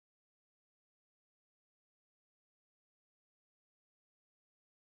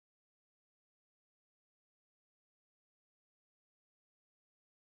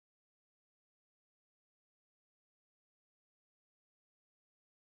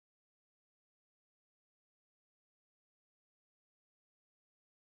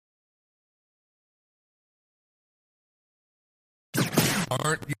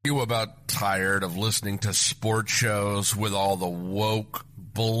Aren't you about tired of listening to sports shows with all the woke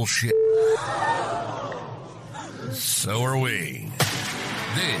bullshit? So are we.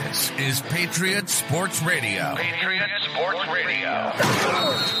 This is Patriot Sports Radio. Patriot Sports Radio.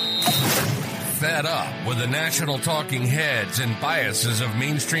 Fed up with the national talking heads and biases of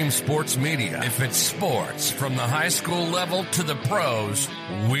mainstream sports media. If it's sports, from the high school level to the pros,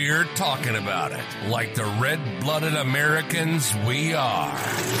 we're talking about it. Like the red-blooded Americans we are.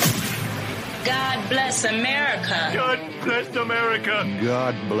 God bless America. God bless America.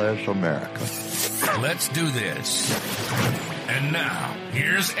 God bless America. Let's do this. And now,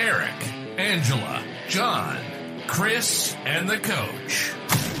 here's Eric, Angela, John, Chris, and the coach.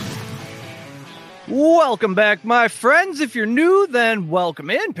 Welcome back, my friends. If you're new, then welcome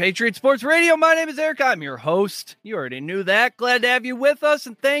in. Patriot Sports Radio. My name is Eric. I'm your host. You already knew that. Glad to have you with us,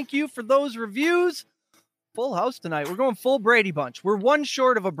 and thank you for those reviews. Full house tonight. We're going full Brady Bunch. We're one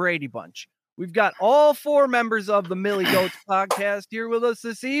short of a Brady Bunch. We've got all four members of the Millie Goats podcast here with us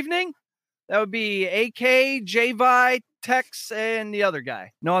this evening. That would be AK, J-Vi, Tex, and the other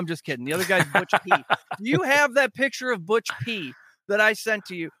guy. No, I'm just kidding. The other guy's Butch P. Do you have that picture of Butch P that I sent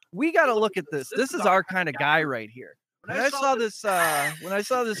to you? We got to look at this. This is our kind of guy right here. When I saw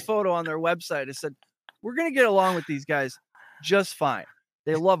this photo on their website, I said, we're going to get along with these guys just fine.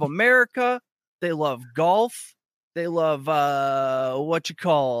 They love America. They love golf. They love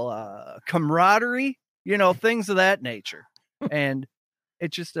camaraderie, things of that nature. And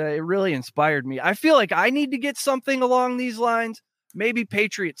it just, it really inspired me. I feel like I need to get something along these lines. Maybe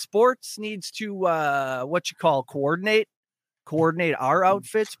Patriot Sports needs to, coordinate our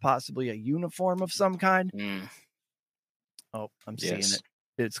outfits, possibly a uniform of some kind. Oh, I'm seeing it.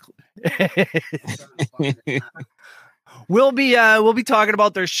 It's we'll be talking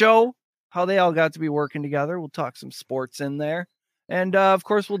about their show, how they all got to be working together. We'll talk some sports in there. And of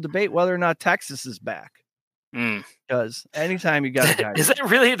course we'll debate whether or not Texas is back. Because anytime you got a guy. Is that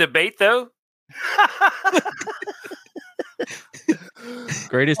really a debate though?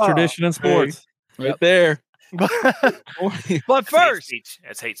 Greatest tradition in sports. Right there. But first,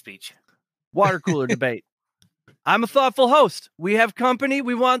 that's hate speech. Water cooler debate. I'm a thoughtful host. We have company.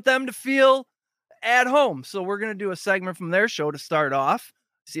 We want them to feel at home. So we're going to do a segment from their show to start off.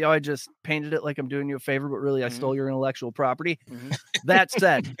 See how I just painted it like I'm doing you a favor, but really I stole your intellectual property. That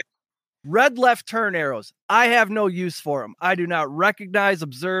said, red left turn arrows. I have no use for them. I do not recognize,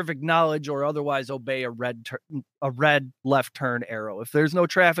 observe, acknowledge, or otherwise obey a red left turn arrow. If there's no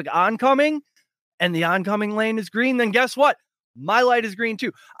traffic oncoming, and the oncoming lane is green, then guess what? My light is green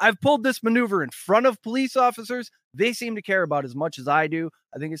too. I've pulled this maneuver in front of police officers. They seem to care about as much as I do.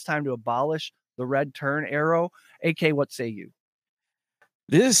 I think it's time to abolish the red turn arrow. AK, what say you?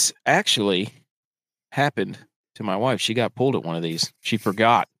 This actually happened to my wife. She got pulled at one of these. She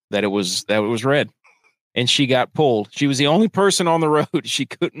forgot that it was red, and she got pulled. She was the only person on the road. She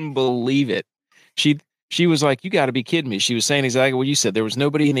couldn't believe it. She was like, you got to be kidding me. She was saying exactly what you said. There was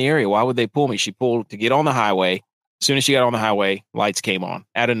nobody in the area. Why would they pull me? She pulled to get on the highway. As soon as she got on the highway, lights came on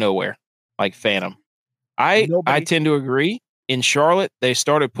out of nowhere, like phantom. I tend to agree. In Charlotte, they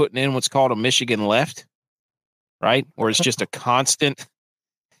started putting in what's called a Michigan left, right? Where it's just a constant,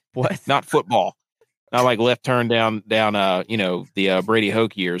 not football, not like left turn down, the Brady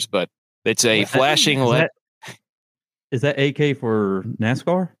Hoke years, but it's a flashing left. Is that AK for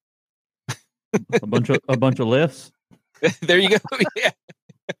NASCAR? A bunch of lifts. There you go. Yeah.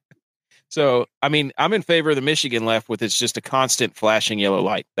 So, I mean, I'm in favor of the Michigan left with it's just a constant flashing yellow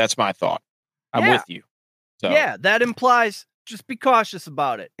light. That's my thought. I'm with you. So yeah, that implies just be cautious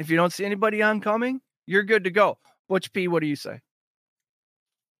about it. If you don't see anybody oncoming, you're good to go. Butch P, what do you say?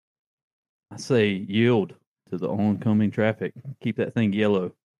 I say yield to the oncoming traffic. Keep that thing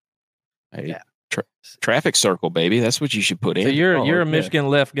yellow. Hey, yeah. Traffic circle, baby. That's what you should put in. So you're a Michigan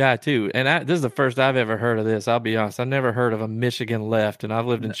left guy too, and this is the first I've ever heard of this. I'll be honest, I've never heard of a Michigan left, and I've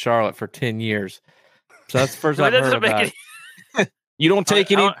lived in Charlotte for 10 years. So that's the first I've heard about it. You don't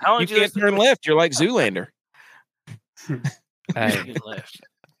take any. You can't turn left. You're like Zoolander. Hey,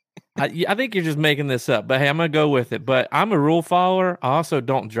 I think you're just making this up, but hey, I'm gonna go with it. But I'm a rule follower. I also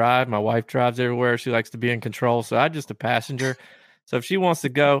don't drive. My wife drives everywhere. She likes to be in control, so I'm just a passenger. So if she wants to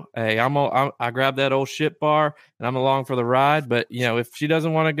go, hey, I grab that old shit bar and I'm along for the ride. But if she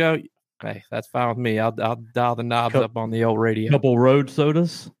doesn't want to go, hey, that's fine with me. I'll dial the knobs up on the old radio. Couple road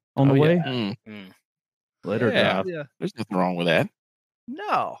sodas on the way. Yeah. Let her drive. Yeah. There's nothing wrong with that.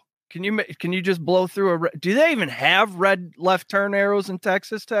 No. Can you just blow through do they even have red left turn arrows in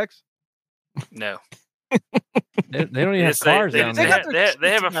Texas, Tex? No. They don't even have cars down there.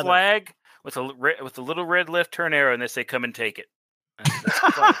 They have a flag with a little red left turn arrow, and they say, "Come and take it." That's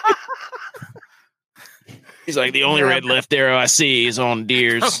funny. He's like, the only red left arrow I see is on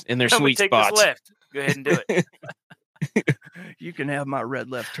deers in their Come and sweet take spots. this left. Go ahead and do it. You can have my red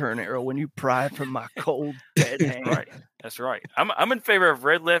left turn arrow when you pry from my cold dead hand. Right. That's right. I'm in favor of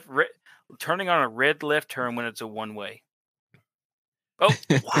turning on a red left turn when it's a one way. Oh,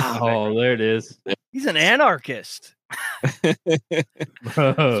 wow. Oh, there it is. He's an anarchist. Bro.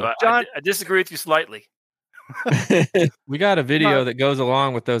 So John- I disagree with you slightly. We got a video that goes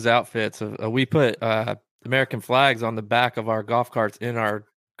along with those outfits. We put American flags on the back of our golf carts in our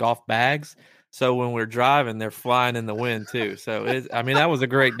golf bags. So when we're driving, they're flying in the wind too. So that was a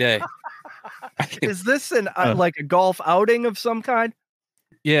great day. Is this like a golf outing of some kind?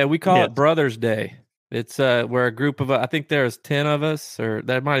 Yeah, we call Yes. it Brothers Day. It's we're a group of I think there's 10 of us, or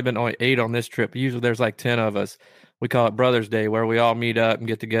there might have been only 8 on this trip. Usually there's like 10 of us. We call it Brothers Day, where we all meet up and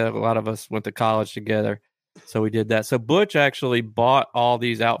get together. A lot of us went to college together. So we did that. So Butch actually bought all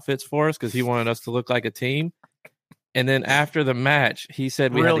these outfits for us because he wanted us to look like a team. And then after the match, he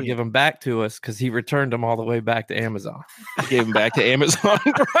said we had to give them back to us because he returned them all the way back to Amazon. Gave them back to Amazon.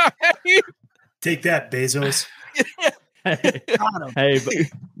 Right? Take that, Bezos. Hey, but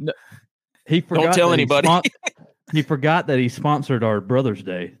no, he forgot. Don't tell that anybody. He forgot that he sponsored our Brothers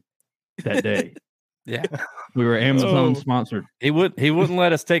Day that day. Yeah, we were Amazon sponsored. He wouldn't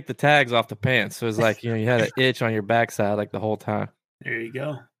let us take the tags off the pants. So it was like, you had an itch on your backside like the whole time. There you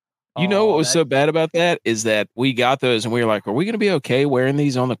go. You know what was so bad about that is that we got those and we were like, are we going to be okay wearing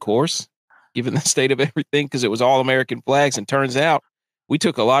these on the course, given the state of everything? Because it was all American flags. And turns out we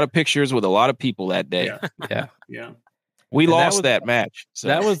took a lot of pictures with a lot of people that day. Yeah. We And lost that match. So,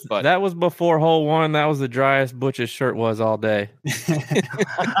 that was before hole 1. That was the driest Butch's shirt was all day.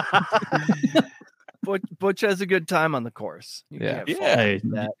 Butch has a good time on the course. Hey,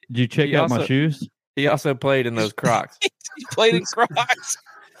 did you check out my shoes? He also played in those Crocs. He played in Crocs.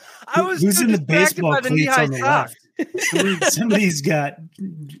 I was Who's too in the distracted baseball by the cleats knee-high on the socks. left? Somebody's got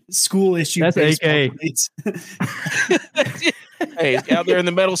school issue. That's baseball AK. cleats. Hey, he's out there in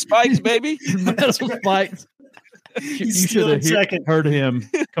the metal spikes, baby. Metal spikes. You He's should still have in second. heard him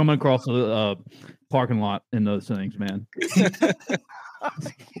coming across the parking lot in those things, man.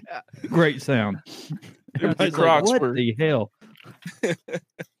 Great sound. Everybody's like, Crocs what were- the hell?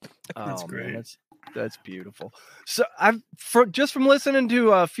 That's great. Man, that's beautiful. So just from listening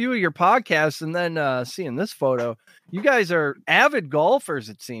to a few of your podcasts and then seeing this photo, you guys are avid golfers.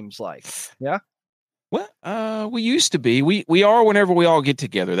 It seems like, yeah. Well, we used to be. We are whenever we all get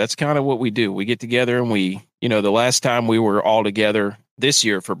together. That's kind of what we do. We get together and we, the last time we were all together this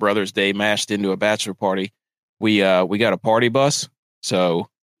year for Brothers Day, mashed into a bachelor party, we got a party bus. So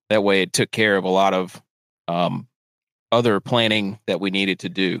that way it took care of a lot of other planning that we needed to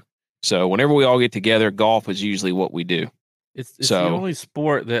do. So whenever we all get together, golf is usually what we do. It's the only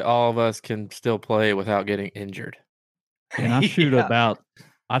sport that all of us can still play without getting injured. And I shoot about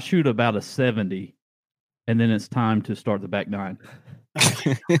a 70, and then it's time to start the back 9.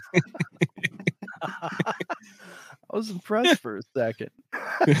 I was impressed for a second.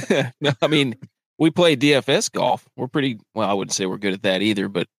 No, I mean, we play DFS golf. We're pretty well. I wouldn't say we're good at that either,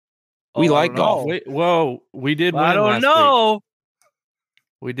 but we like golf. We did win. I don't last know. week.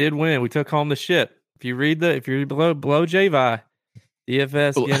 We did win. We took home the ship. If you below J-Vi,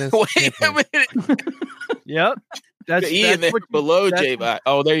 DFS Guinness. Wait a minute. Yep. That's Ian there what below J-Vi.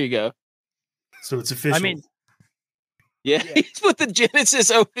 Oh, there you go. So it's official. I mean, yeah. He's with the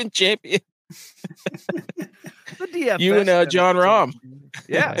Genesis Open champion. the DFS. You and John Rahm.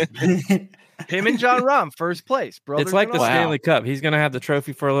 Yeah. Him and John Rahm, first place. Brothers It's like in the arms. Stanley Cup. He's going to have the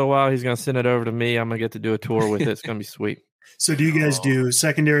trophy for a little while. He's going to send it over to me. I'm going to get to do a tour with it. It's going to be sweet. So do you guys do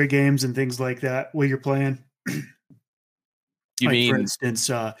secondary games and things like that while you're playing? You mean, for instance,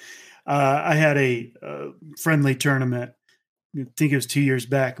 I had a friendly tournament. I think it was 2 years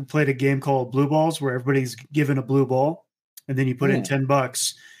back. We played a game called Blue Balls where everybody's given a blue ball and then you put in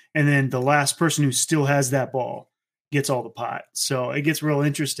 $10 and then the last person who still has that ball gets all the pot. So it gets real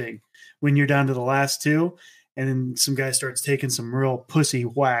interesting when you're down to the last two and then some guy starts taking some real pussy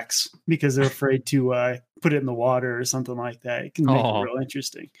whacks because they're afraid to put it in the water or something like that. It can make it real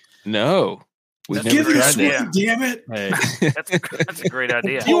interesting. no. We've Give never it a tried swing, that. damn it. Hey, That's a great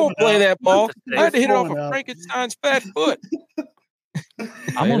idea. You won't play that ball. I had to hit it off Pulling of out. Frankenstein's fat foot.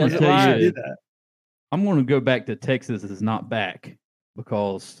 I'm going to doesn't tell lie. you, that. I'm going to go back to Texas is not back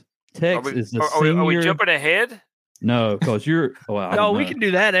because Texas is the Are senior. we jumping ahead? No, because you're. Well, I No, don't we know. can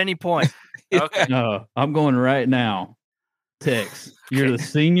do that at any point. Okay. No, I'm going right now. Tex, you're the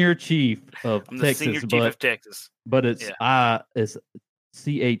senior chief of I'm the Texas, senior chief but of Texas. but it's Yeah. it's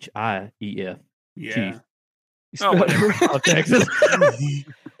CHIEF. Yeah. Chief. Oh, whatever. Texas.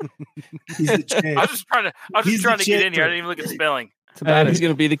 He's the champ. I was just trying to get in here. I didn't even look at spelling. He's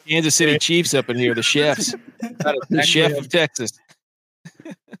going to be the Kansas City Chiefs up in here, the chefs. The chef of Texas.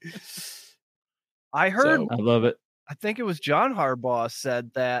 I heard. I love it. I think it was John Harbaugh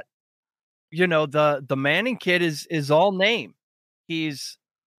said that, the Manning kid is all name. He's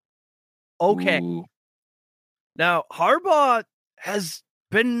okay. Ooh. Now, Harbaugh has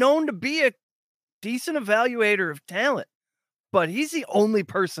been known to be a decent evaluator of talent, but he's the only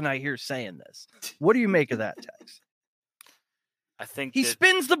person I hear saying this. What do you make of that, Tex? I think he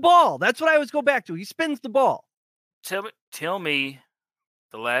spins the ball. That's what I always go back to. He spins the ball. Tell me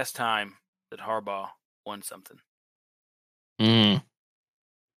the last time that Harbaugh won something. Mm.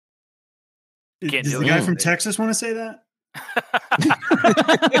 Does the guy from Texas want to say that?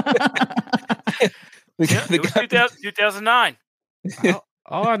 It was 2009.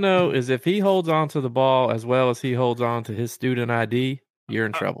 All I know is if he holds on to the ball as well as he holds on to his student ID, you're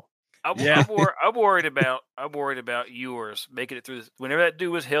in trouble. I'm worried about yours making it through this. Whenever that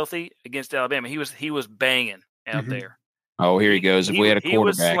dude was healthy against Alabama, he was banging out there. Oh, here he goes. If we had a quarterback, he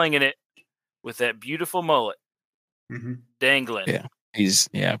was slinging it with that beautiful mullet, dangling. Yeah,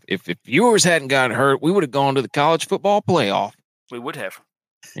 If yours hadn't gotten hurt, we would have gone to the college football playoff. We would have.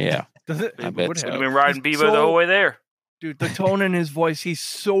 Yeah, I bet so. We'd have been riding Bebo the whole way there. Dude, the tone in his voice, he's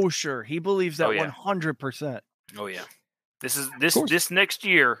so sure. He believes that 100%. Oh yeah. This next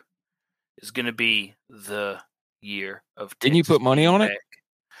year is going to be the year of Texas. Didn't you put money on it?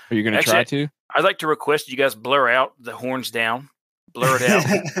 Are you going to try to? I'd like to request you guys blur out the horns down. Blur it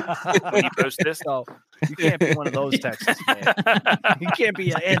out when you post this. No, you can't be one of those Texas fans. You can't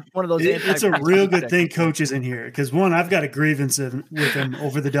be one of those. It's a real good thing Coach is in here because one, I've got a grievance with him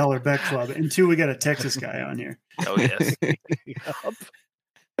over the Dollar Bet Club, and two, we got a Texas guy on here. Oh yes. Yep.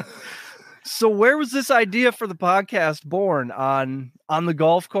 So where was this idea for the podcast born? On the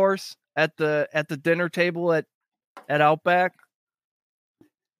golf course at the dinner table at Outback?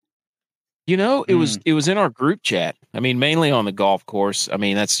 It was in our group chat. I mean, mainly on the golf course. I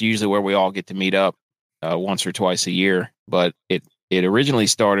mean, that's usually where we all get to meet up once or twice a year. But it originally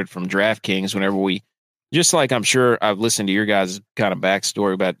started from DraftKings whenever just like I'm sure I've listened to your guys' kind of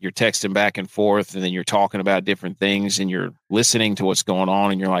backstory about you're texting back and forth and then you're talking about different things and you're listening to what's going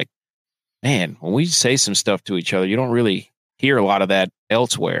on and you're like, man, when we say some stuff to each other, you don't really hear a lot of that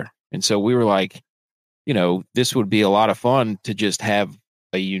elsewhere. And so we were like, this would be a lot of fun to just have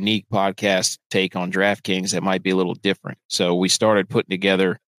a unique podcast take on DraftKings that might be a little different. So we started putting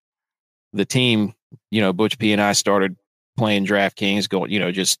together the team, Butch P and I started playing DraftKings, going,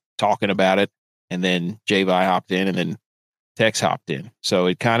 just talking about it. And then J-Vi hopped in and then Tex hopped in. So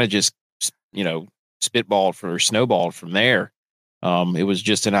it kind of just, snowballed from there. It was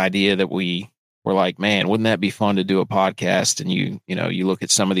just an idea that we were like, man, wouldn't that be fun to do a podcast? And you look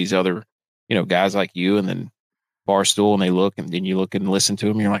at some of these other, guys like you and then Barstool and they look and then you look and listen to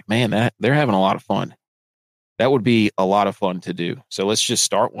them. And you're like, man, they're having a lot of fun. That would be a lot of fun to do. So let's just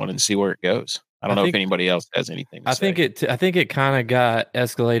start one and see where it goes. I don't know if anybody else has anything to say. I think it kind of got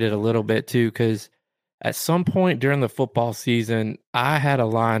escalated a little bit too, because at some point during the football season, I had a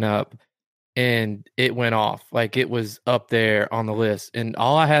lineup and it went off. Like it was up there on the list. And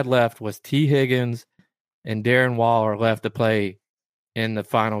all I had left was T. Higgins and Darren Waller left to play in the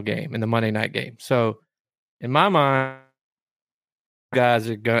final game, in the Monday night game. So in my mind, guys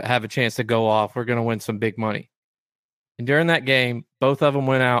are going to have a chance to go off. We're going to win some big money. And during that game, both of them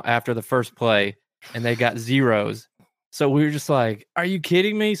went out after the first play and they got zeros. So we were just like, are you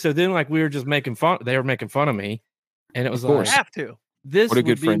kidding me? So then we were just making fun. They were making fun of me. And it was like, have to. What do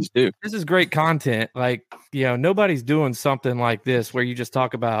good friends do? This is great content. Nobody's doing something like this where you just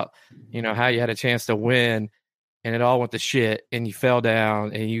talk about, how you had a chance to win and it all went to shit and you fell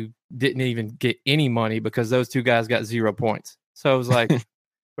down and you didn't even get any money because those two guys got 0 points. So it was like,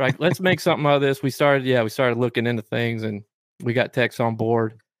 right, let's make something of this. We started looking into things and we got Tex on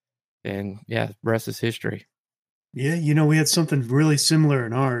board and rest is history. Yeah, we had something really similar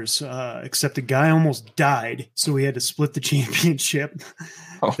in ours, except the guy almost died, so we had to split the championship.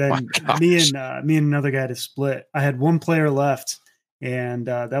 Then me and another guy to split. I had one player left, and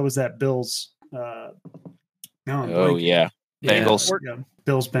that was that Bills. Bengals.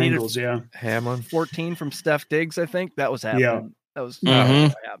 Bills Bengals. Yeah, Hamlin 14 from Steph Diggs. I think that was happening. Yeah. That was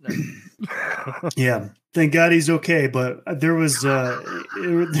happening. Yeah. Thank God he's okay, but there were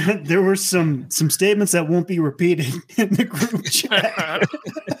some statements that won't be repeated in the group chat.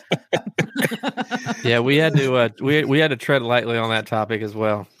 Yeah, we had to tread lightly on that topic as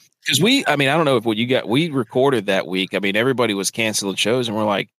well. Because I don't know if we recorded that week. I mean, everybody was canceling shows, and we're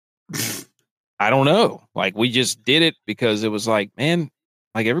like, I don't know. Like, we just did it because it was like, man,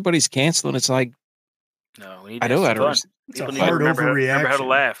 like everybody's canceling. It's like, No, we need I to know. have I some don't. fun. It's a People need to hard remember how to overreaction.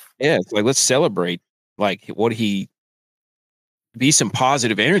 laugh. Yeah, it's like, let's celebrate like what he be some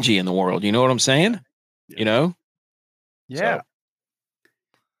positive energy in the world. You know what I'm saying? You know? Yeah. So,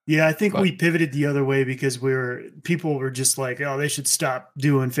 Yeah, I think But- we pivoted the other way because people were just like, oh, they should stop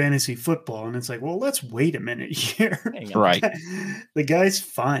doing fantasy football. And it's like, well, let's wait a minute here. Hang on. right. The guy's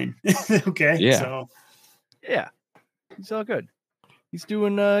fine. Okay. Yeah. So Yeah. He's all good. He's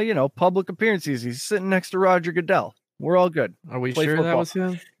doing, public appearances. He's sitting next to Roger Goodell. We're all good. Are we Play sure that football. was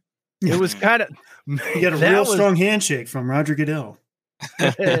him? It was kind of. you got a real strong handshake from Roger Goodell.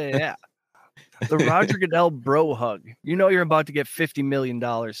 Yeah. The Roger Goodell bro hug. You know you're about to get $50 million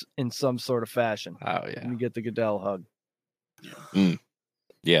in some sort of fashion. Oh yeah, You get the Goodell hug.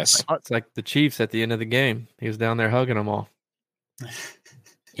 Yes. it's like the Chiefs at the end of the game. He was down there hugging them all.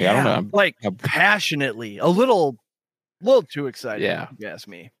 Yeah, I don't know. I'm- Like passionately, a little too excited. Yeah. if you ask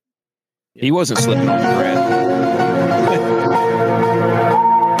me. He wasn't slipping on the bread.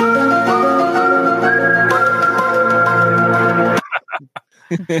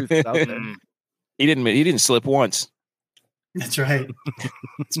 Truth is out there. Mm. He didn't slip once. That's right.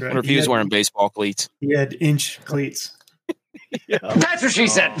 That's I right. wonder if he was wearing baseball cleats. He had inch cleats. That's what she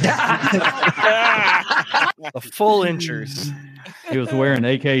said. The full inchers. He was wearing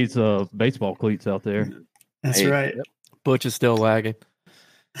AK's baseball cleats out there. That's Hey, right. Butch is still lagging.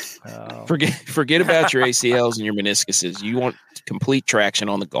 Forget about your ACLs and your meniscuses. You want complete traction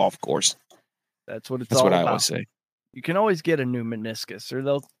on the golf course. That's what it's That's all what I about. always say. You can always get a new meniscus, or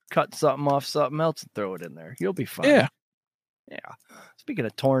they'll cut something off something else and throw it in there. You'll be fine. Yeah. Yeah. Speaking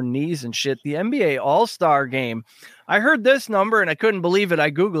of torn knees and shit, the NBA All-Star game. I heard this number and I couldn't believe it.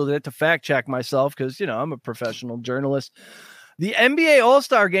 I Googled it to fact check myself because, I'm a professional journalist. The NBA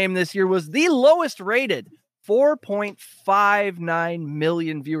All-Star game this year was the lowest rated, 4.59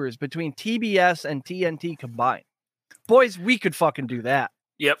 million viewers between TBS and TNT combined. Boys, we could fucking do that.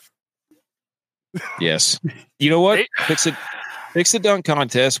 Yep. Yes. You know what? Hey. Fix the dunk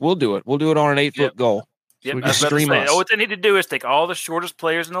contest. We'll do it. We'll do it on an 8-foot Yep. goal. Yep. We I was can about to stream say, us. what they need to do is take all the shortest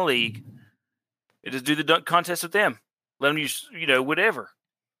players in the league and just do the dunk contest with them. Let them use, whatever.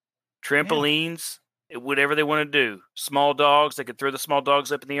 Trampolines, whatever they want to do. Small dogs, they could throw the small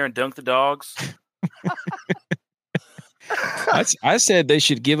dogs up in the air and dunk the dogs. I said they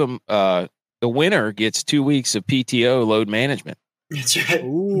should give them the winner gets 2 weeks of PTO load management. That's right.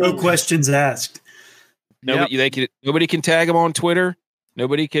 No questions asked. Nobody can tag them on Twitter.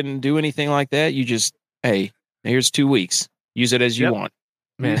 Nobody can do anything like that. You just, hey, here's 2 weeks. Use it as you want.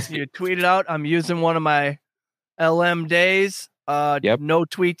 Man, You tweet it out. I'm using one of my LM days. No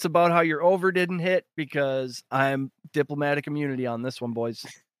tweets about how your over didn't hit because I'm diplomatic immunity on this one, boys.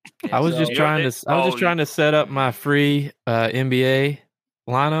 I was just trying to set up my free NBA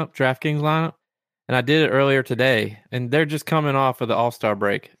lineup, DraftKings lineup, and I did it earlier today. And they're just coming off of the All-Star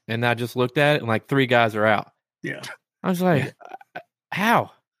break, and I just looked at it, and like 3 guys are out. Yeah. I was like,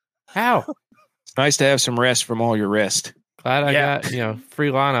 how? It's nice to have some rest from all your rest. Glad I got free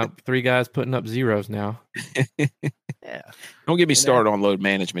lineup. 3 guys putting up zeros now. Yeah. Don't get me started on load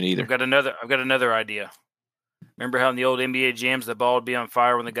management either. I've got another idea. Remember how in the old NBA jams the ball would be on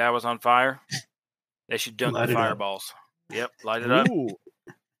fire when the guy was on fire? They should dunk Light the it up. fireballs. Yep, light it up. Ooh.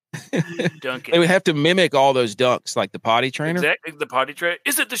 Dunk it. They would have to mimic all those dunks, like the potty trainer. Exactly, the potty trainer.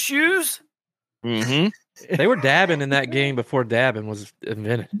 Is it the shoes? Mm-hmm. They were dabbing in that game before dabbing was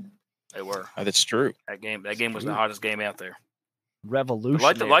invented. They were. That's true. That game was the hottest game out there. Revolution.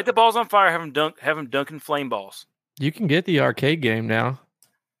 Light the balls on fire. Have them dunking flame balls. You can get the arcade game now.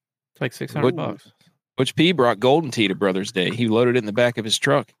 It's like $600. Butch P brought Golden Tee to Brothers Day. He loaded it in the back of his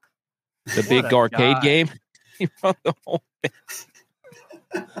truck. The big a arcade guy. game. He brought the whole thing.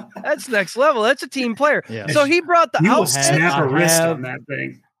 That's next level. That's a team player. Yeah. So he brought the You will outfit. snap a I wrist have- on that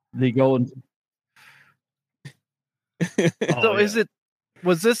thing. The golden. So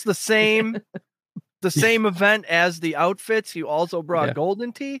was this the same event as the outfits? You also brought Yeah.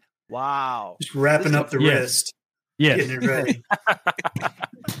 Golden Tee? Wow. Just wrapping up the Yes. wrist, Yes. getting it ready.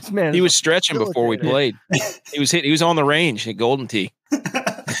 This man He is was stretching before we facilitator. played. He was on the range at Golden Tee.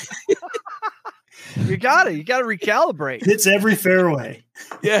 You gotta recalibrate. Hits every fairway.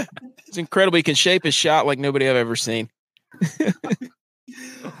 Yeah. It's incredible. He can shape his shot like nobody I've ever seen.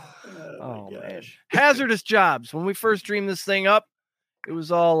 Oh man. Hazardous jobs. When we first dreamed this thing up, it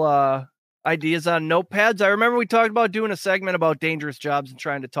was all ideas on notepads. I remember we talked about doing a segment about dangerous jobs and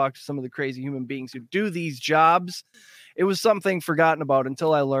trying to talk to some of the crazy human beings who do these jobs. It was something forgotten about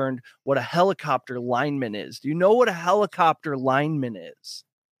until I learned what a helicopter lineman is. Do you know what a helicopter lineman is,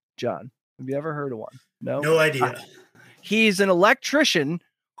 John? Have you ever heard of one? No? No idea. He's an electrician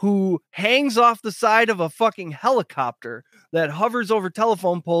who hangs off the side of a fucking helicopter that hovers over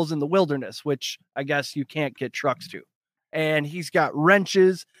telephone poles in the wilderness, which I guess you can't get trucks to. And he's got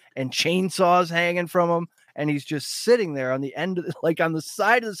wrenches and chainsaws hanging from him. And he's just sitting there on the end of on the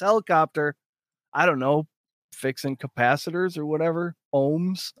side of this helicopter. I don't know, fixing capacitors or whatever,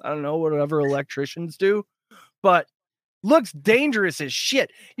 ohms. I don't know, whatever electricians do. But looks dangerous as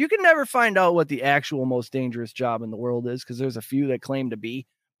shit. You can never find out what the actual most dangerous job in the world is because there's a few that claim to be.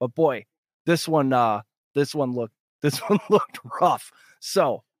 But boy, this one looked rough.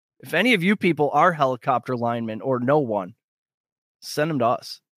 So if any of you people are helicopter linemen or know one, send them to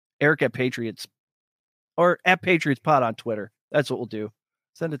us. Eric at Patriots or at Patriots Pod on Twitter. That's what we'll do.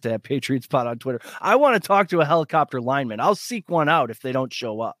 Send it to at Patriots Pod on Twitter. I want to talk to a helicopter lineman. I'll seek one out if they don't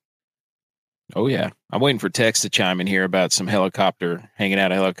show up. Oh, yeah. I'm waiting for Tex to chime in here about some hanging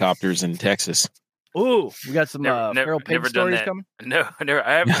out of helicopters in Texas. Ooh, we got some feral pig stories coming. No, never.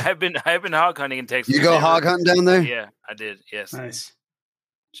 I have been hog hunting in Texas. You go hog hunting down there? Yeah, I did. Yes. Nice.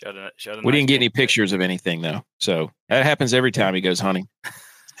 We didn't get any pictures of anything though, so that happens every time he goes hunting.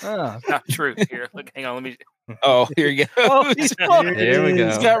 Not true. Here, look, hang on. Let me. Oh, here you go. Oh, Here we go.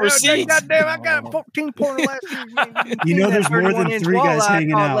 He's got receipts. Goddamn, I got a 14 pointer last year. You know, there's more than 3 guys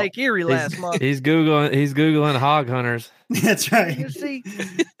hanging out. Lake Erie last month. He's googling hog hunters. That's right. You see,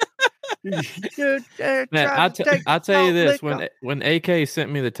 dude, Man, I'll tell you this: when AK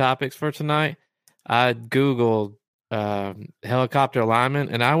sent me the topics for tonight, I googled helicopter linemen,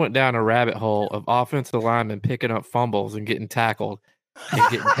 and I went down a rabbit hole of offensive linemen picking up fumbles and getting tackled and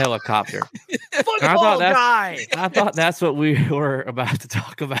getting helicopter. Football guy. I thought that's what we were about to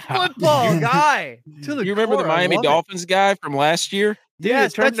talk about. Football guy. You remember the Miami Dolphins guy from last year? Dude,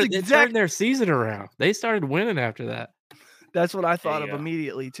 Yes, it turned their season around. They started winning after that. That's what I thought of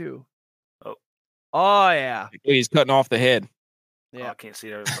immediately too. Oh yeah. He's cutting off the head. Yeah, I can't see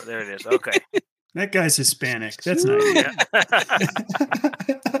there. There it is. Okay. That guy's Hispanic. That's nice.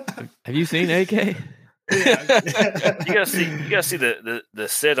 Have you seen AK? You gotta see the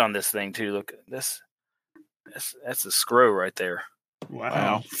sit on this thing too. Look, that's the screw right there.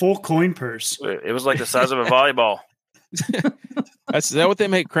 Wow. Full coin purse. It was like the size of a volleyball. Is that what they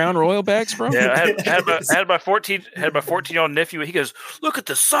make Crown Royal bags from? Yeah, I had my 14-year-old nephew. He goes, "Look at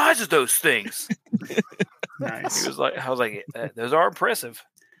the size of those things." Nice. I was like, those are impressive.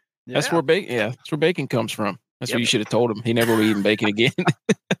 That's where bacon. Yeah, that's where bacon comes from. That's what you should have told him. He never will eat bacon again.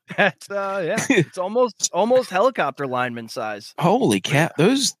 That's it's almost helicopter lineman size. Holy cat!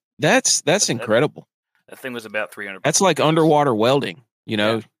 That's incredible. That thing was about 300. That's like underwater welding. You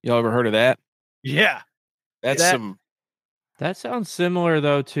know, y'all ever heard of that? Yeah, That sounds similar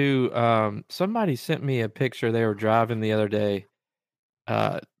though to somebody sent me a picture they were driving the other day.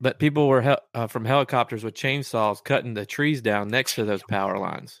 But people were from helicopters with chainsaws cutting the trees down next to those power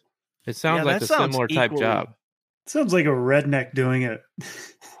lines. It sounds like a similar type job. Sounds like a redneck doing it.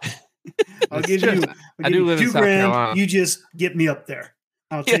 I'll give you $2 grand. You just get me up there.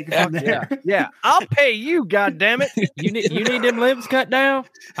 I'll take it from there. Yeah. I'll pay you, goddammit. You need them limbs cut down?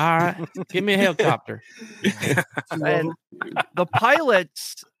 All right. Give me a helicopter. And the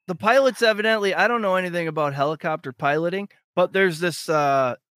pilots evidently, I don't know anything about helicopter piloting, but there's this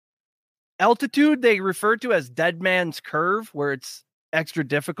altitude they refer to as dead man's curve, where it's extra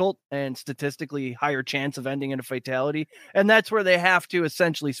difficult and statistically higher chance of ending in a fatality. And that's where they have to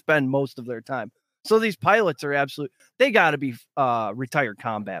essentially spend most of their time. So these pilots are they got to be retired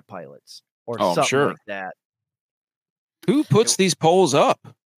combat pilots or something like that. Who puts these poles up?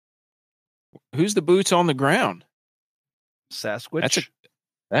 Who's the boots on the ground? Sasquatch.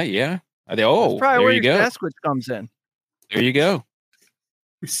 Yeah. That's probably where your Sasquatch comes in. There you go.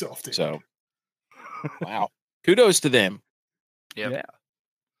 We solved it. So, wow. Kudos to them. Yep. Yeah.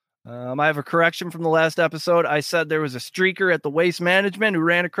 I have a correction from the last episode. I said there was a streaker at the Waste Management who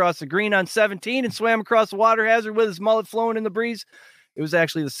ran across the green on 17 and swam across the water hazard with his mullet flowing in the breeze. It was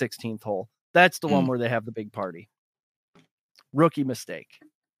actually the 16th hole. That's the one where they have the big party. Rookie mistake.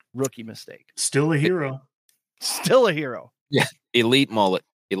 Still a hero. Yeah. Elite mullet.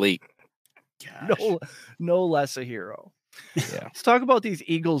 Elite. No less a hero. Yeah. Let's talk about these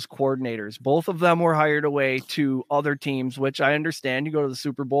Eagles coordinators. Both of them were hired away to other teams, which I understand. You go to the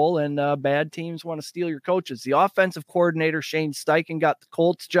Super Bowl and bad teams want to steal your coaches. The offensive coordinator, Shane Steichen, got the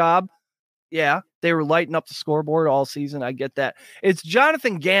Colts job. Yeah, they were lighting up the scoreboard all season. I get that. It's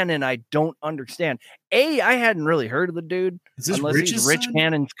Jonathan Gannon. I don't understand. I hadn't really heard of the dude. Is this unless he's Rich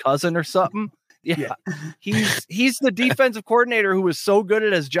Gannon's cousin or something. Yeah. He's the defensive coordinator who was so good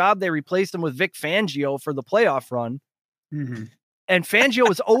at his job, they replaced him with Vic Fangio for the playoff run. Mm-hmm. And Fangio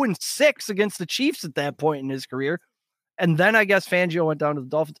was 0-6 against the Chiefs at that point in his career. And then I guess Fangio went down to the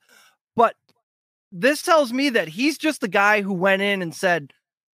Dolphins. But this tells me that he's just the guy who went in and said,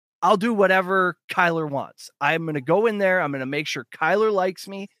 I'll do whatever Kyler wants. I'm going to go in there. I'm going to make sure Kyler likes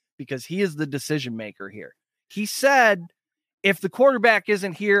me because he is the decision maker here. He said, if the quarterback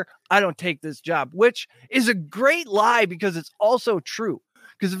isn't here, I don't take this job, which is a great lie because it's also true.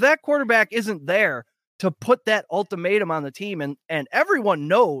 Because if that quarterback isn't there to put that ultimatum on the team and everyone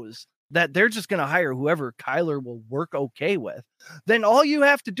knows that they're just going to hire whoever Kyler will work okay with, then all you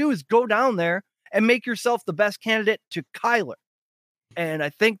have to do is go down there and make yourself the best candidate to Kyler. And I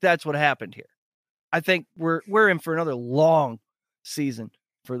think that's what happened here. I think we're in for another long season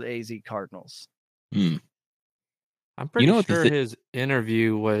for the AZ Cardinals. I'm pretty sure his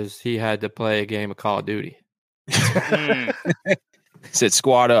interview was he had to play a game of Call of Duty. Said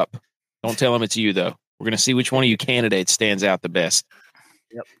squad up. Don't tell him it's you, though. We're going to see which one of you candidates stands out the best.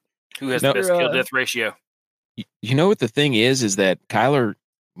 Yep. Who has the best kill-death ratio? You know what the thing is that Kyler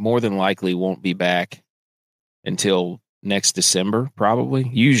more than likely won't be back until next December, probably.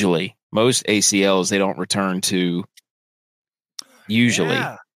 Usually, most ACLs, they don't return to usually.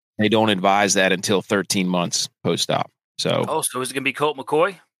 Yeah. They don't advise that until 13 months post-op. So is it going to be Colt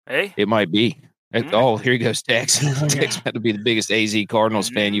McCoy? Hey, it might be. Oh, here he goes, Tex. Tex had to be the biggest AZ Cardinals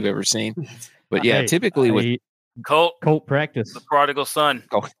fan you've ever seen. But yeah, typically with Colt practice, the prodigal son.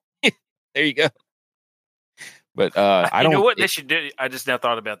 Oh, there you go. But I don't. You know what they should do? I just now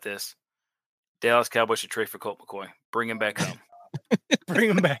thought about this. Dallas Cowboys should trade for Colt McCoy. Bring him back home. Bring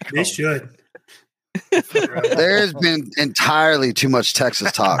him back home. They should. There's been entirely too much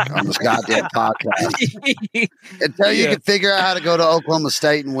Texas talk on this goddamn podcast. Until you can figure out how to go to Oklahoma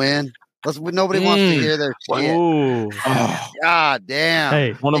State and win. Nobody wants to hear their shit. God damn.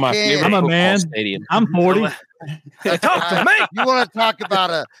 Hey, one of my favorite I'm a man. Stadium. I'm 40. Talk to me. You want to talk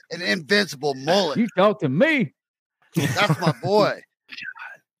about an invincible mullet? You talk to me. That's my boy.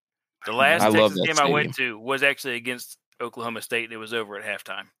 The last Texas game I went to was actually against Oklahoma State, and it was over at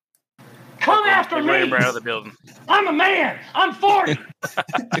halftime. Come after me! Right out of the building. I'm a man. I'm 40.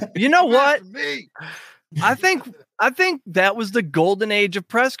 You know what? I think that was the golden age of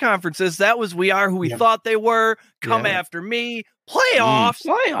press conferences. That was we are who we thought they were. Come after me. Playoffs.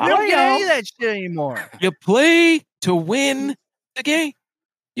 We don't get any of that shit anymore. You play to win the game.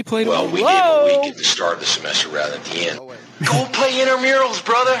 You play to win. We gave a week at the start of the semester rather than the end. Go play intramurals,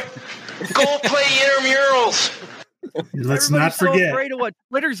 brother. Go play intramurals. Let's not forget. So afraid of what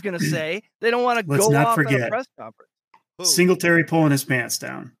Twitter's going to say. They don't want to go off at a press conference. Singletary pulling his pants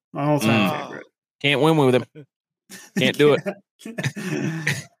down. All-time favorite. Can't win with him. Can't do it.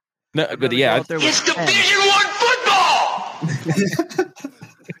 No, but yeah, it's Division I football.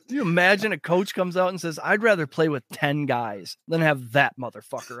 Can you imagine a coach comes out and says, "I'd rather play with 10 guys than have that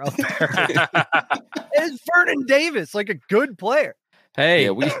motherfucker out there." It's Vernon Davis, like a good player. Hey,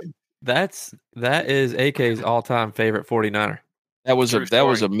 that is AK's all-time favorite 49er. That was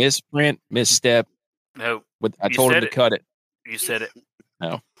a misprint, misstep. No, I told him to cut it. You said it.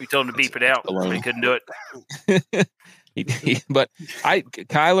 No, we told him to beep it out, but he couldn't do it. But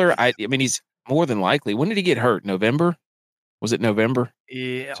Kyler, I mean, he's more than likely. When did he get hurt? November? Was it November?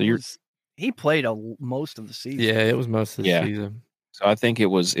 Yeah. So he played most of the season. Yeah, it was most of the season. So I think it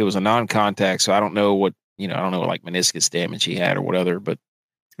was a non-contact. So I don't know what I don't know like meniscus damage he had or whatever. But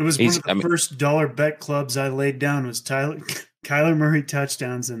it was one of the first dollar bet clubs I laid down was Kyler Murray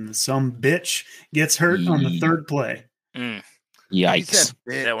touchdowns and some bitch gets hurt on the third play. Yikes!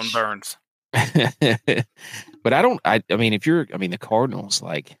 That one burns. But I mean, the Cardinals,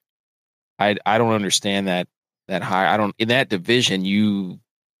 like, I don't understand that high. In that division, you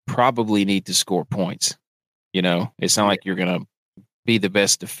probably need to score points. It's not like you're going to be the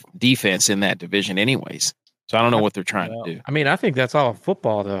best defense in that division anyways. So I don't know what they're trying to do. I mean, I think that's all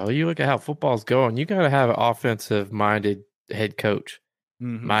football, though. You look at how football's going, you got to have an offensive-minded head coach,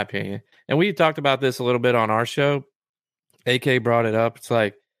 in my opinion. And we talked about this a little bit on our show. AK brought it up. It's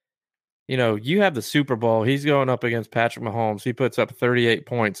like, you have the Super Bowl. He's going up against Patrick Mahomes. He puts up 38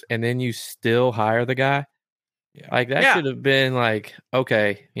 points, and then you still hire the guy. Yeah. Like, that should have been like,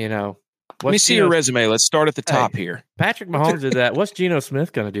 okay, let me see your resume. Let's start at the top here. Patrick Mahomes did that. What's Geno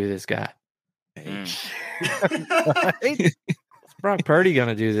Smith going to do to this guy? What's Brock Purdy going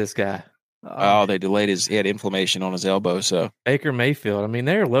to do to this guy? They delayed he had inflammation on his elbow. So Baker Mayfield. I mean,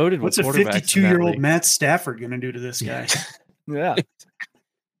 they're loaded with quarterbacks. What's a 52-year-old Matt Stafford going to do to this guy? Yeah.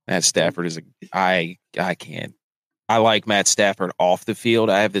 Matt Stafford is I can't. I like Matt Stafford off the field.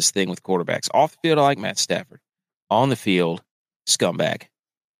 I have this thing with quarterbacks. Off the field, I like Matt Stafford. On the field, scumbag.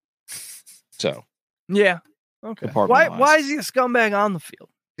 So. Yeah. Okay. Compartmentalized. Why is he a scumbag on the field?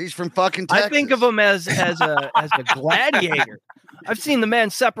 He's from fucking Texas. I think of him as a gladiator. I've seen the man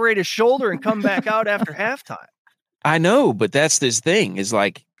separate his shoulder and come back out after halftime. I know, but that's this thing is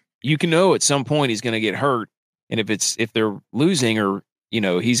like you can know at some point he's going to get hurt, and if they're losing or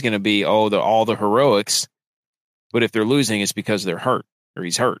he's going to be all the heroics, but if they're losing, it's because they're hurt or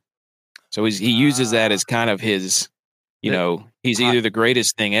he's hurt. So he uses that as kind of his, he's either the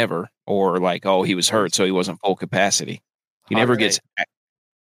greatest thing ever or like he was hurt, so he wasn't full capacity. He never gets.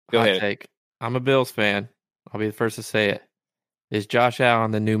 Go ahead. Take. I'm a Bills fan. I'll be the first to say it. Is Josh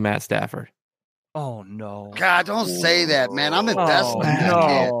Allen the new Matt Stafford? Oh no! God, don't say that, man. I'm invested in this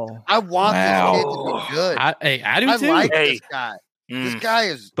kid. I want this kid to be good. I do too. I like this guy. This guy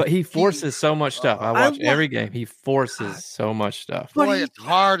is. But he forces so much stuff. I watch every game. He forces so much stuff. Boy, it's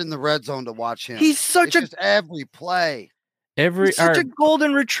hard in the red zone to watch him. He's such just every play. He's such a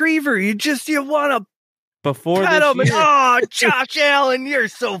golden retriever. You want to before pet this him. Year, oh, Josh Allen, you're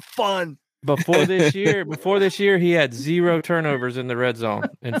so fun. Before this year, he had 0 turnovers in the red zone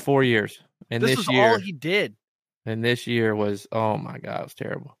in 4 years. And this was year, all he did. And this year was, oh my God, it was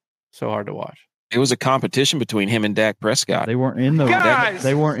terrible. So hard to watch. It was a competition between him and Dak Prescott. They weren't in the red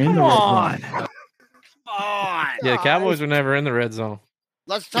zone. Yeah, the Cowboys were never in the red zone.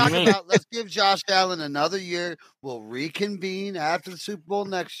 Let's give Josh Allen another year. We'll reconvene after the Super Bowl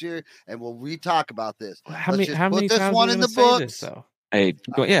next year, and we'll re-talk about this. How many put this times one are in we the gonna say books. this, though? Hey,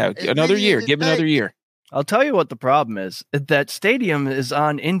 another year. Give him another year. I'll tell you what the problem is. That stadium is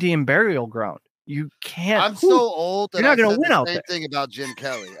on Indian burial ground. You can't. I'm so old that you're not going to win out there. there. Same thing about Jim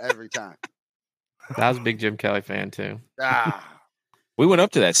Kelly every time. I was a big Jim Kelly fan too. We went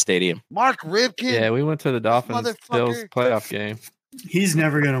up to that stadium. Mark Ribkin. Yeah, we went to the Dolphins Bills playoff game. He's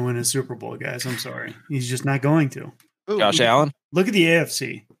never going to win a Super Bowl, guys. I'm sorry. He's just not going to. Josh Allen. Look at the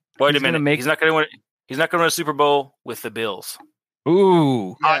AFC. Wait a minute. He's not going to win. He's not going to win a Super Bowl with the Bills.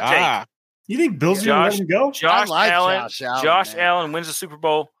 Ooh. You think Bills are going to let him go? Josh Allen wins the Super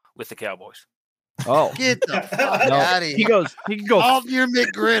Bowl with the Cowboys. Oh, get the fuck out of here! He can go all near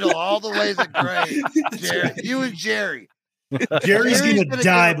McGriddle, all the way to grave. Jerry, you and Jerry. Jerry's going to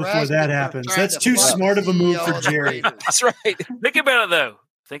die before that happens. That's too smart of a move for Jerry. That's right. Think about it though.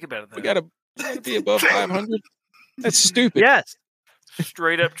 We got to be above 500. That's stupid. Yes.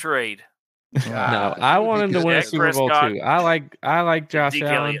 Straight up trade. No, I want him to win a Super Bowl too. I like Josh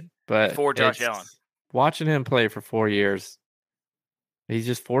Allen, but for Josh Allen, watching him play for 4 years, he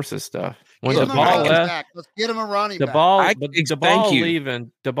just forces stuff. When the ball left, let's get him a running back. The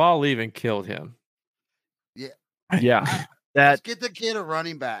ball leaving killed him. Yeah. Let's get the kid a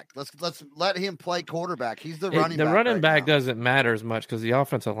running back. Let's let him play quarterback. He's the running back. The running right back now. doesn't matter as much because the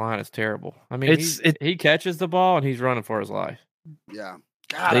offensive line is terrible. I mean, he catches the ball and he's running for his life. Yeah.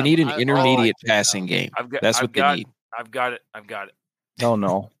 God, they need an intermediate passing game. That's what they need. I've got it. Oh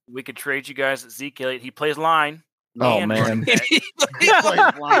no. We could trade you guys at Zeke Elliott. He plays line. Oh man. He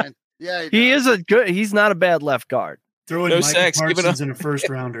plays line. Yeah, he's not a bad left guard. Throw in Micah Parsons in a first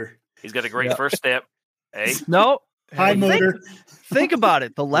rounder. He's got a great first step. Hey. No. High motor. Think about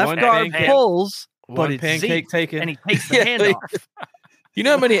it. The left guard pulls, but it's pancake taken, and he takes the handoff. You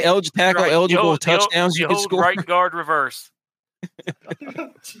know how many eligible touchdowns you can score? Right guard reverse.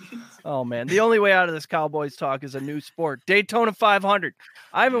 Oh man, the only way out of this Cowboys talk is a new sport, Daytona 500.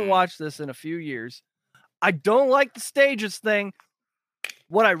 I haven't watched this in a few years. I don't like the stages thing.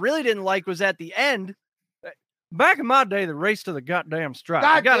 What I really didn't like was at the end. Back in my day, the race to the goddamn stripe.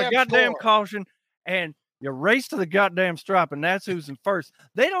 I got a goddamn caution, and you race to the goddamn stripe, and that's who's in first.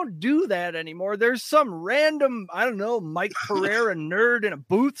 They don't do that anymore. There's some random, I don't know, Mike Pereira nerd in a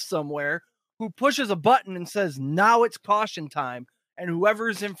booth somewhere who pushes a button and says, now it's caution time. And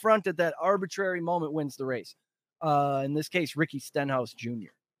whoever's in front at that arbitrary moment wins the race. In this case, Ricky Stenhouse Jr.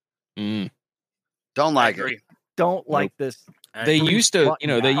 Don't like it. Don't like this. They used to,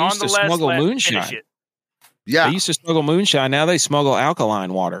 smuggle moonshine. Yeah. They used to smuggle moonshine. Now they smuggle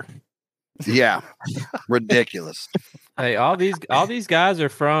alkaline water. Yeah. Ridiculous. Hey, all these guys are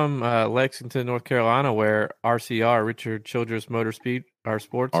from Lexington, North Carolina, where RCR, Richard Childress Motor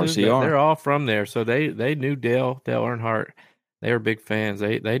Sports is. RCR. They're all from there. So they knew Dale Earnhardt. They were big fans.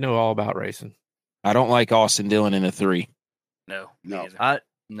 They know all about racing. I don't like Austin Dillon in a 3. No. No.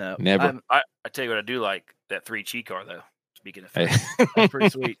 Never. I tell you what, I do like that 3 car though. Speaking of that's pretty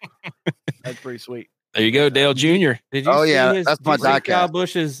sweet. That's pretty sweet. There you go, Dale Jr. Did you see that's my diecast. Kyle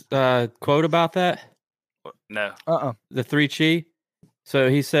Busch's quote about that? No. The 3 Chi. So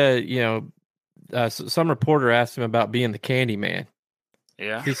he said, some reporter asked him about being the candy man.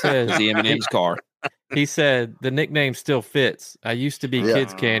 Yeah. He says the M&M's car. He said the nickname still fits. I used to be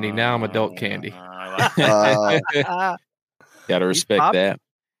kids candy. Now I'm adult candy. Gotta respect that.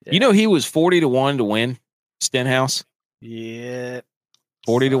 Yeah. You know, he was 40-1 to win Stenhouse. Yeah.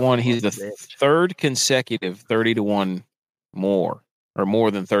 40-1. He's the third consecutive 30-1 more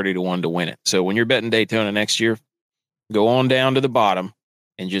than 30-1 to win it. So when you're betting Daytona next year, go on down to the bottom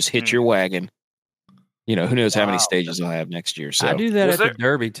and just hit your wagon. You know, who knows how many stages I'll have next year. So I do that at the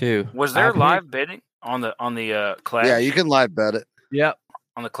Derby too. Was there live betting on the Clash? Yeah, you can live bet it. Yep.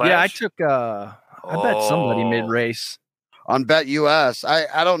 On the Clash? Yeah, I took I bet somebody mid race. On Bet US.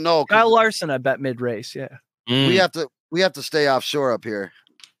 I don't know. Kyle Larson, I bet mid race, yeah. We have to stay offshore up here.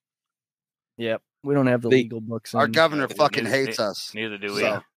 Yep. We don't have the legal books. Our governor fucking hates us. Neither do we.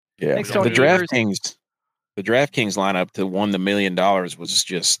 So. Yeah. Thanks, The Tony. DraftKings lineup to won the $1 million was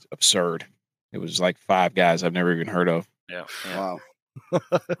just absurd. It was like 5 guys I've never even heard of. Yeah. Wow.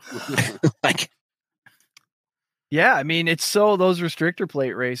 Yeah, I mean, it's so those restrictor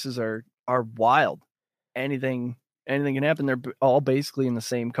plate races are wild. Anything can happen. They're all basically in the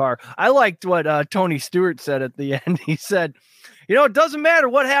same car. I liked what Tony Stewart said at the end. He said, you know, it doesn't matter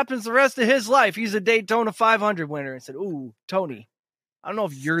what happens the rest of his life. He's a Daytona 500 winner. And said, ooh, Tony, I don't know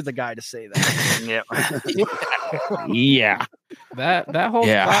if you're the guy to say that. Yeah. That whole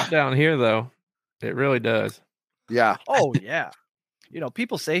spot down here, though, it really does. Yeah. Oh, yeah. You know,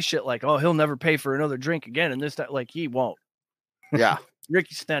 people say shit like, oh, he'll never pay for another drink again. And this, that, like, he won't. Yeah.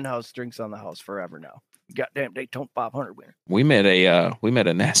 Ricky Stenhouse drinks on the house forever now. Goddamn Daytona 500 winner. We met a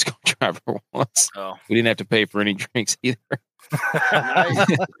NASCAR driver once. Oh. We didn't have to pay for any drinks either.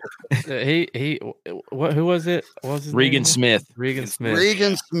 Who was it? What was his Regan name? Smith. Regan Smith.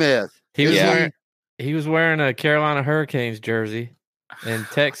 Regan Smith. He was wearing a Carolina Hurricanes jersey, and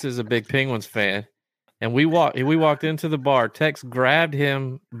Tex is a big Penguins fan. And we walked into the bar. Tex grabbed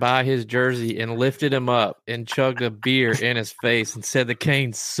him by his jersey and lifted him up and chugged a beer in his face and said the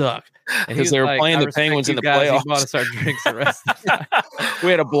Canes suck. Because they were playing the Penguins in the playoffs. He bought us our drinks the rest of the time. We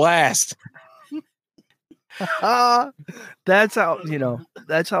had a blast. That's how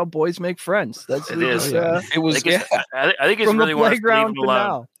boys make friends. That's It is. It was. I think it's from really the worth leaving playground him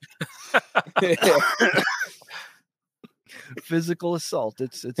alone. to now. Physical assault.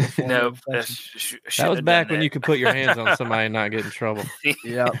 It's a form of offense. That was back when you could put your hands on somebody and not get in trouble.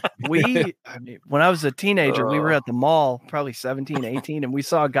 Yeah. When I was a teenager, we were at the mall, probably 17, 18, and we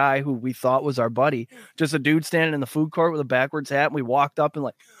saw a guy who we thought was our buddy, just a dude standing in the food court with a backwards hat. And we walked up and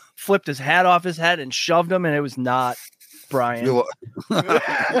like flipped his hat off his head and shoved him, and it was not Brian.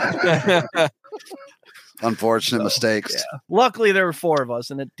 Unfortunate mistakes. Yeah. Luckily, there were 4 of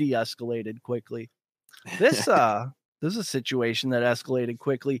us, and it de-escalated quickly. This is a situation that escalated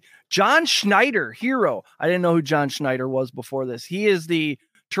quickly. John Schneider, hero. I didn't know who John Schneider was before this. He is the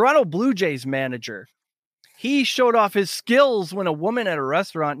Toronto Blue Jays manager. He showed off his skills when a woman at a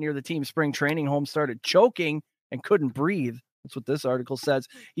restaurant near the team's spring training home started choking and couldn't breathe. That's what this article says.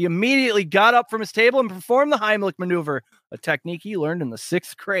 He immediately got up from his table and performed the Heimlich maneuver, a technique he learned in the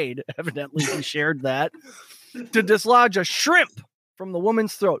 6th grade. Evidently, he shared that to dislodge a shrimp from the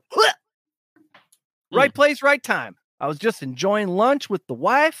woman's throat. Right place, right time. I was just enjoying lunch with the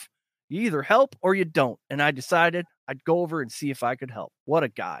wife. You either help or you don't. And I decided I'd go over and see if I could help. What a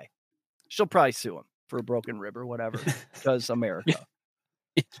guy. She'll probably sue him for a broken rib or whatever, because America.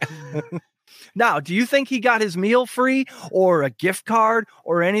 Now, do you think he got his meal free or a gift card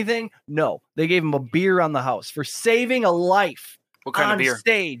or anything? No, they gave him a beer on the house for saving a life. What kind of beer? On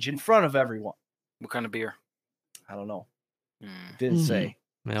stage in front of everyone. What kind of beer? I don't know. Didn't say.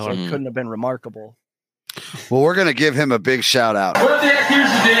 So it couldn't have been remarkable. Well, we're going to give him a big shout out. Well, Dick,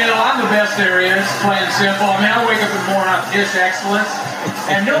 here's the deal. I'm the best there is, plain and simple. I mean, I wake up in the morning on this excellence,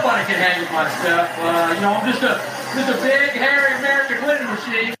 and nobody can hang with my stuff. I'm just a big, hairy American winning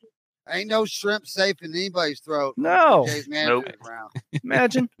machine. Ain't no shrimp safe in anybody's throat. No. Nope.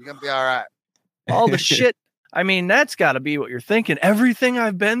 Imagine. You're going to be all right. All the shit. I mean, that's got to be what you're thinking. Everything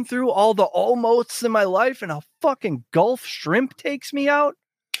I've been through, all the almosts in my life, and a fucking Gulf shrimp takes me out.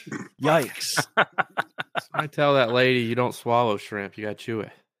 Yikes. I tell that lady you don't swallow shrimp, you got to chew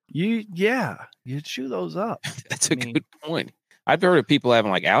it. You chew those up. That's a good point. I've heard of people having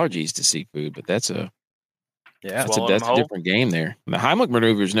like allergies to seafood, but that's a different game there. The Heimlich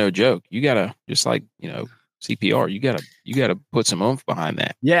maneuver is no joke. You gotta, just like CPR, you gotta put some oomph behind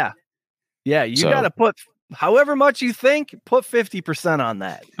that. Yeah. You gotta put however much you think, put 50% on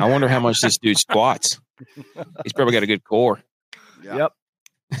that. I wonder how much this dude squats. He's probably got a good core. Yep.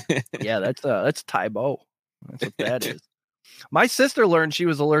 Yeah, that's Tybo. That's what that is. My sister learned she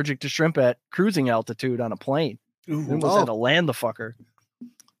was allergic to shrimp at cruising altitude on a plane. And was had to land the fucker.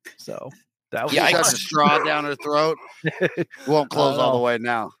 So That was Shove a straw down her throat. Won't close all the way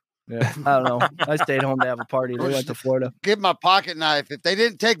now. Yeah, I don't know. I stayed home to have a party. They went to Florida. Give my pocket knife. If they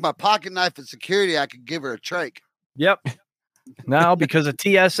didn't take my pocket knife at security, I could give her a trach. Yep. Now, because of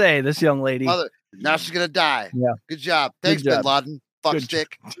TSA, this young lady. Now she's going to die. Yeah. Good job. Thanks, Bin Laden. Fuck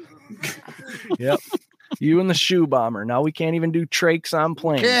stick. Yep. You and the shoe bomber. Now we can't even do trachs on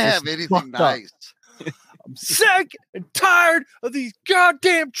planes. Can't have anything nice. I'm sick and tired of these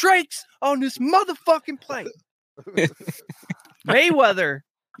goddamn trachs on this motherfucking plane.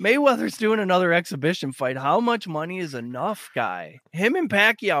 Mayweather's doing another exhibition fight. How much money is enough, guy? Him and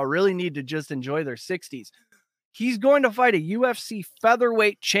Pacquiao really need to just enjoy their 60s. He's going to fight a UFC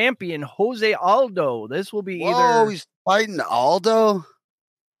featherweight champion, Jose Aldo. This will be he's fighting Aldo?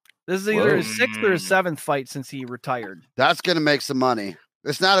 This is either his 6th or his 7th fight since he retired. That's going to make some money.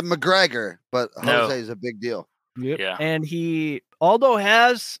 It's not a McGregor, but Jose is a big deal. Yep. Yeah. And Aldo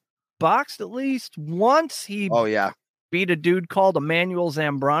has boxed at least once. He beat a dude called Emmanuel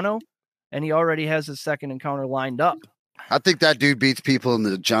Zambrano, and he already has his second encounter lined up. I think that dude beats people in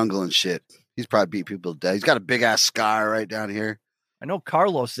the jungle and shit. He's probably beat people to death. He's got a big ass scar right down here. I know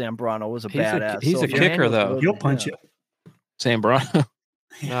Carlos Zambrano was a badass. He's a kicker, though. He'll punch you. Zambrano.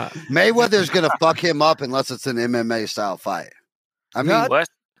 Mayweather's going to fuck him up unless it's an MMA style fight. I mean, that's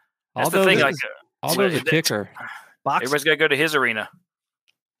the thing. Aldo's a kicker. Everybody's got to go to his arena.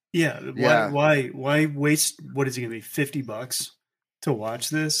 Yeah. Why waste? What is it going to be? $50 to watch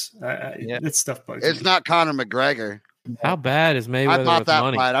this? That stuff bugs It's me. not Conor McGregor. How bad is Mayweather I bought with that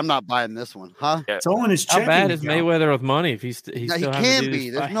money? fight. I'm not buying this one, huh? It's all in his How checking bad is account. Mayweather with money if he He can't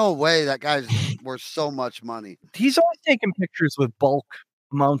be. There's no way that guy's worth so much money. He's always taking pictures with bulk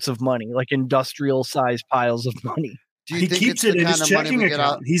amounts of money, like industrial sized piles of money. Do you He think keeps it's it the in kind his of money checking we get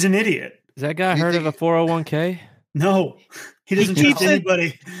account. out? He's an idiot. Is that guy heard of a 401k? No, he doesn't trust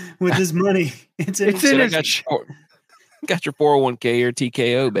anybody with his money. It's in his Got your 401k or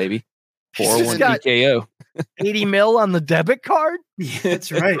TKO, baby. 401 TKO. 80 mil on the debit card? Yeah, that's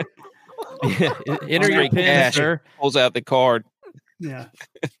right. Enter your PIN, sir. Pulls out the card. Yeah.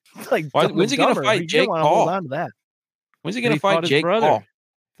 Like, when's he going to fight Jake Paul? On to that. When's he going to fight Jake Paul?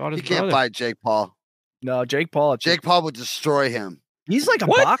 He can't fight Jake Paul. No, Jake Paul. Jake Paul would destroy him. He's like a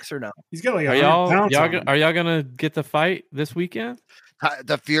boxer now. He's got like are 100 pounds. Are y'all gonna get the fight this weekend?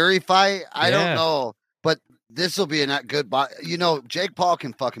 The Fury fight? I don't know, but this will be a good box. You know, Jake Paul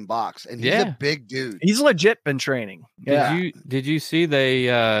can fucking box, and he's a big dude. He's legit been training. Yeah. Did you see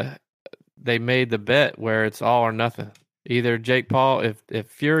they made the bet where it's all or nothing? Either Jake Paul, if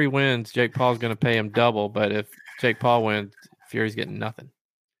Fury wins, Jake Paul's going to pay him double, but if Jake Paul wins, Fury's getting nothing.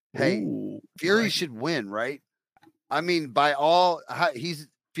 Hey, Fury should win, right? I mean, how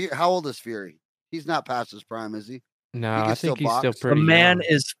old is Fury? He's not past his prime, is he? No, I think he's still pretty young. The man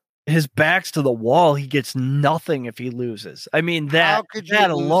young. his back's to the wall. He gets nothing if he loses. I mean, how could you lose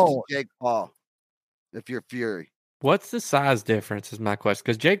alone. to Jake Paul if you're Fury? What's the size difference is my question.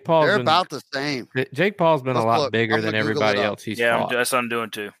 Because Jake Paul's they're about the same. Jake Paul's been a lot bigger than everybody else he's fought. That's what I'm doing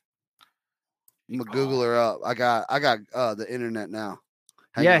too. I'm gonna Google her up. I got the internet now.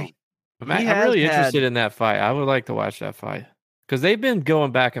 Hang on. I'm really interested in that fight. I would like to watch that fight because they've been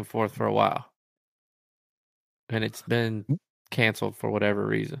going back and forth for a while, and it's been canceled for whatever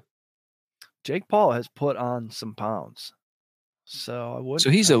reason. Jake Paul has put on some pounds, so I wouldn't. So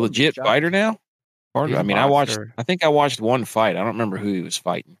he's a legit fighter now. I think I watched one fight. I don't remember who he was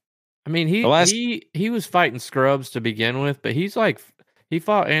fighting. I mean, he was fighting scrubs to begin with, but he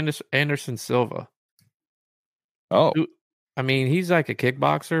fought Anderson Silva. Oh, I mean, he's like a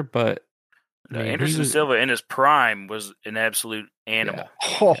kickboxer, but Anderson Silva in his prime was an absolute animal.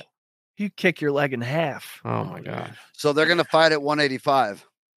 Yeah. Oh, you kick your leg in half. Oh my god! So they're gonna fight at 185.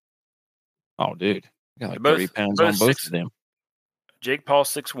 Oh, dude, got like 30 pounds on both of them. Jake Paul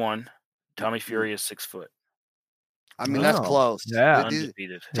 6'1", Tommy Fury is 6 foot. I mean, that's close. Yeah,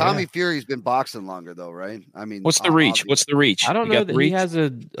 undefeated. Tommy Fury's been boxing longer though, right? I mean, what's the reach? What's the reach? I don't know that he has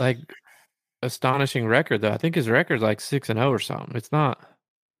a astonishing record though. I think his record's like 6-0 or something. It's not.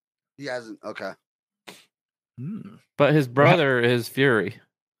 He hasn't. Okay. But his brother is Fury,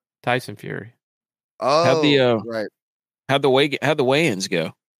 Tyson Fury. Oh, right. How'd the weigh-ins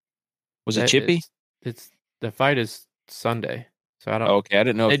go? Was it chippy? It's the fight is Sunday, so I don't. Okay, I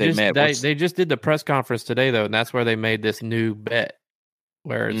didn't know if they met. They just did the press conference today though, and that's where they made this new bet,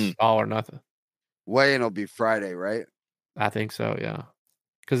 where it's all or nothing. Weigh-in will be Friday, right? I think so. Yeah,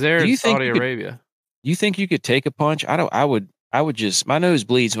 because they're in Saudi Arabia. You think you could take a punch? I would just, my nose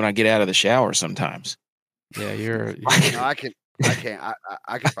bleeds when I get out of the shower sometimes. Yeah, you're no, I can't.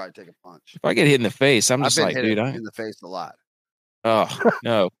 I could probably take a punch. If I get hit in the face, I'm just like, dude, in the face a lot. Oh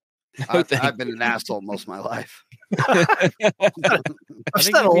no, I've been an asshole most of my life. I've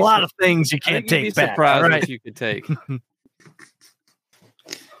said a lot of things you can't take back. Surprised Right? if you could take.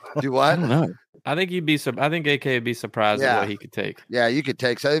 Do what? I don't know. I think AK would be surprised at what he could take. Yeah, you could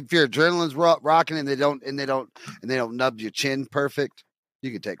take. So if your adrenaline's rocking and they don't nub your chin perfect,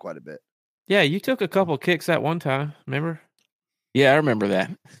 you could take quite a bit. Yeah, you took a couple kicks at one time. Remember? Yeah, I remember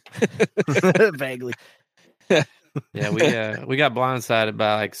that. Vaguely. Yeah, we got blindsided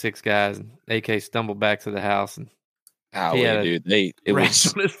by like 6 guys, and AK stumbled back to the house, and dude, it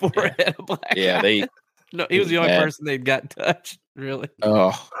was on his forehead. A black eye. No, he was the only person they'd got touched. Really?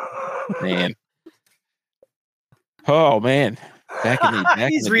 Oh man. Oh man. Back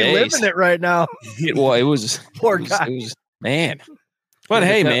He's in the reliving days. it right now. It was Poor guy. It was, man. But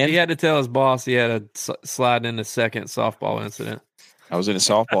hey, man, he had to tell his boss he had to slide in a second softball incident. I was in a